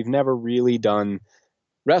 well, we've never really done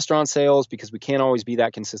restaurant sales because we can't always be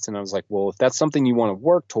that consistent. I was like, well, if that's something you want to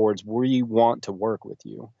work towards, we want to work with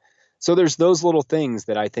you. So there's those little things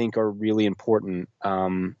that I think are really important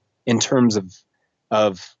in terms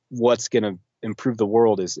of what's going to improve the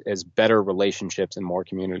world is better relationships and more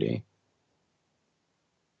community.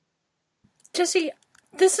 Jesse,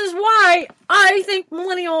 this is why I think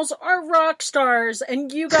millennials are rock stars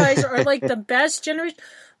and you guys are like the best generation.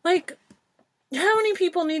 Like, how many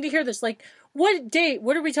people need to hear this? Like, what date?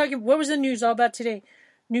 What are we talking? What was the news all about today?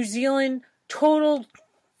 New Zealand, total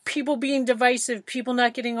people being divisive, people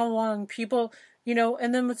not getting along, people,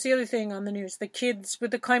 and then what's the other thing on the news? The kids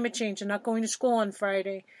with the climate change and not going to school on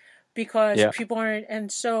Friday because people aren't.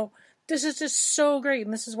 And so this is just so great.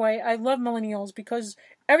 And this is why I love millennials, because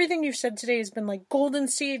everything you've said today has been like golden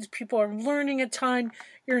seeds. People are learning a ton.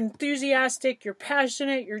 You're enthusiastic. You're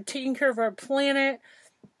passionate. You're taking care of our planet.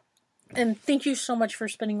 And thank you so much for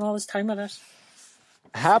spending all this time with us.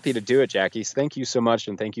 Happy to do it, Jackie. Thank you so much,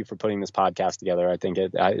 and thank you for putting this podcast together. I think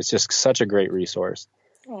it's just such a great resource.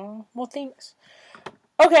 Oh, well, thanks.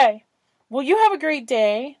 Okay. Well, you have a great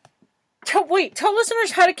day. Tell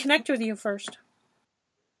listeners how to connect with you first.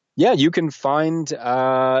 Yeah, you can find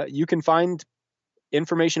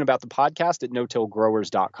information about the podcast at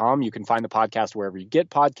no-tillgrowers.com. You can find the podcast wherever you get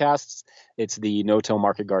podcasts. It's the No-Till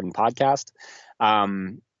Market Garden podcast.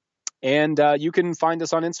 And you can find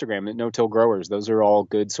us on Instagram at No-Till Growers. Those are all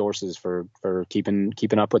good sources for keeping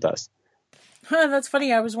up with us. That's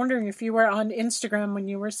funny. I was wondering if you were on Instagram when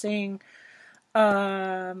you were saying you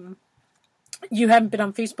haven't been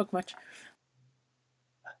on Facebook much.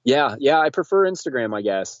 Yeah, I prefer Instagram, I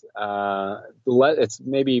guess. It's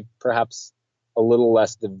maybe perhaps a little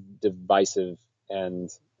less divisive and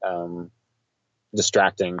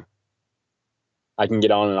distracting. I can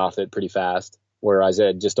get on and off it pretty fast, whereas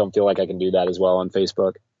I just don't feel like I can do that as well on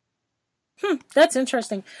Facebook. That's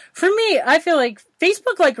interesting. For me, I feel like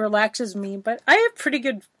Facebook like relaxes me, but I have pretty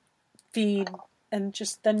good feed and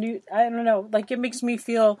just the new. I don't know, like it makes me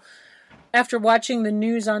feel after watching the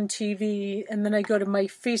news on TV, and then I go to my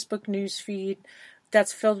Facebook news feed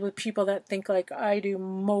that's filled with people that think like I do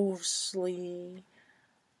mostly.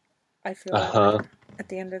 I feel like at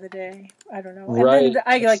the end of the day, I don't know. Right. And then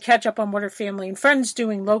I like catch up on what our family and friends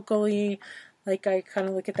doing locally. Like I kind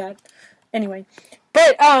of look at that. Anyway,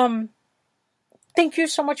 but thank you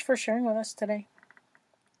so much for sharing with us today.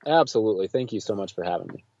 Absolutely. Thank you so much for having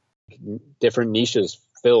me. Different niches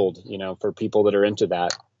filled, for people that are into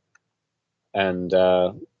that. And,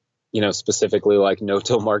 specifically like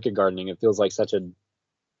no-till market gardening, it feels like such a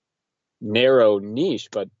narrow niche,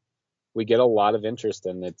 but we get a lot of interest,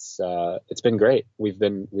 and it's been great. We've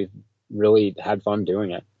really had fun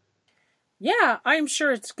doing it. Yeah, I'm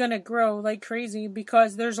sure it's going to grow like crazy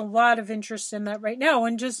because there's a lot of interest in that right now.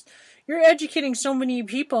 And just, you're educating so many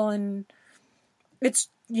people, and it's,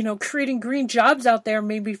 creating green jobs out there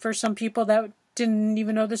maybe for some people that didn't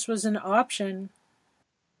even know this was an option.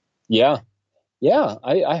 Yeah,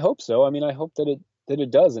 I hope so. I mean, I hope that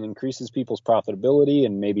it does and increases people's profitability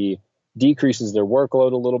and maybe decreases their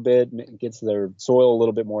workload a little bit, gets their soil a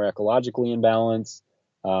little bit more ecologically in balance,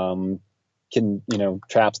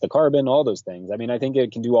 traps the carbon, all those things. I mean, I think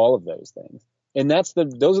it can do all of those things. And those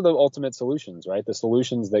are the ultimate solutions, right? The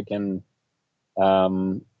solutions that can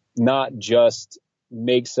not just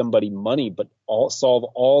make somebody money, but solve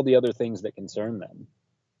all the other things that concern them.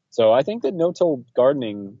 So I think that no-till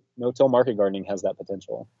market gardening has that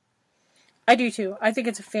potential. I do too. I think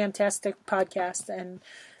it's a fantastic podcast, and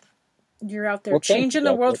you're out there changing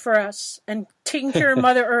the world for us and taking care of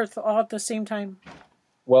Mother Earth all at the same time.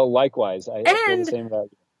 Well, likewise. I feel the same about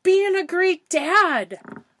you. Being a great dad.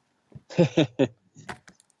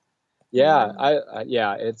 Yeah,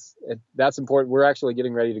 that's important. We're actually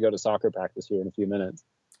getting ready to go to soccer practice here in a few minutes.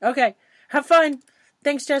 Okay. Have fun.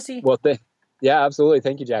 Thanks, Jesse. Well, yeah, absolutely.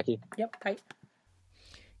 Thank you, Jackie. Yep. Bye.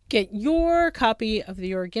 Get your copy of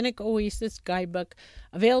the Organic Oasis Guidebook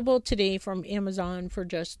available today from Amazon for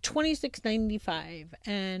just $26.95.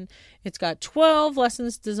 And it's got 12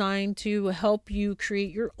 lessons designed to help you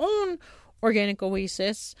create your own organic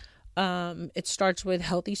oasis. It starts with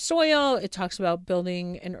healthy soil. It talks about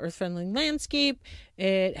building an earth-friendly landscape.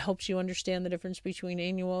 It helps you understand the difference between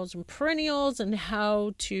annuals and perennials and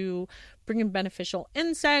how to bring in beneficial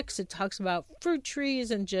insects. It talks about fruit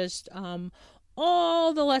trees and just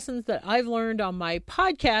all the lessons that I've learned on my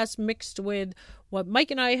podcast mixed with what Mike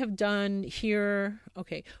and I have done here.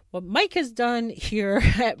 Okay, what Mike has done here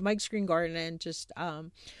at Mike's Green Garden, and just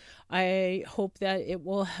I hope that it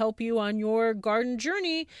will help you on your garden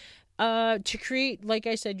journey to create, like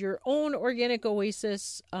I said, your own organic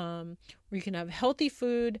oasis where you can have healthy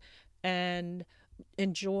food and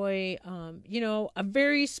enjoy, a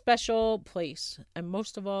very special place. And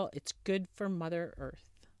most of all, it's good for Mother Earth.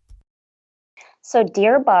 So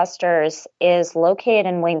Deer Busters is located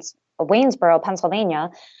in Waynesboro, Pennsylvania,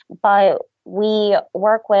 but we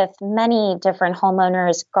work with many different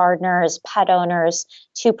homeowners, gardeners, pet owners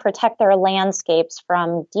to protect their landscapes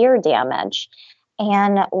from deer damage.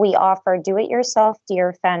 And we offer do-it-yourself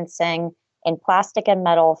deer fencing in plastic and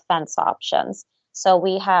metal fence options. So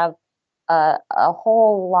we have a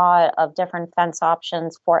whole lot of different fence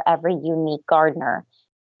options for every unique gardener.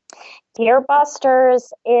 Deer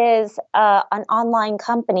Busters is an online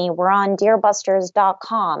company. We're on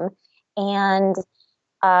deerbusters.com. And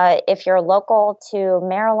if you're local to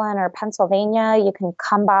Maryland or Pennsylvania, you can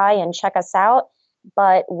come by and check us out.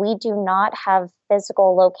 But we do not have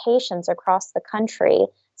physical locations across the country.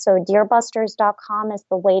 So deerbusters.com is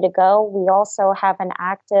the way to go. We also have an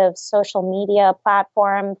active social media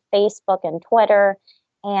platform, Facebook and Twitter,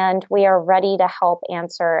 and we are ready to help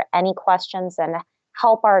answer any questions and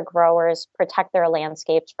help our growers protect their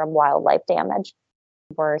landscapes from wildlife damage.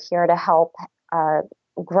 We're here to help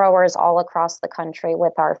growers all across the country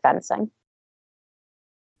with our fencing.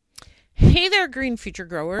 Hey there, Green Future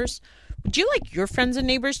growers. Would you like your friends and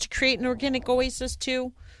neighbors to create an organic oasis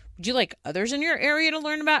too? Would you like others in your area to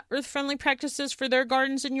learn about earth-friendly practices for their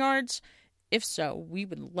gardens and yards? If so, we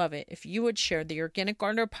would love it if you would share the Organic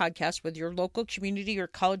Gardener podcast with your local community or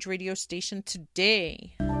college radio station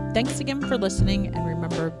today. Thanks again for listening, and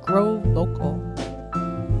remember, grow local.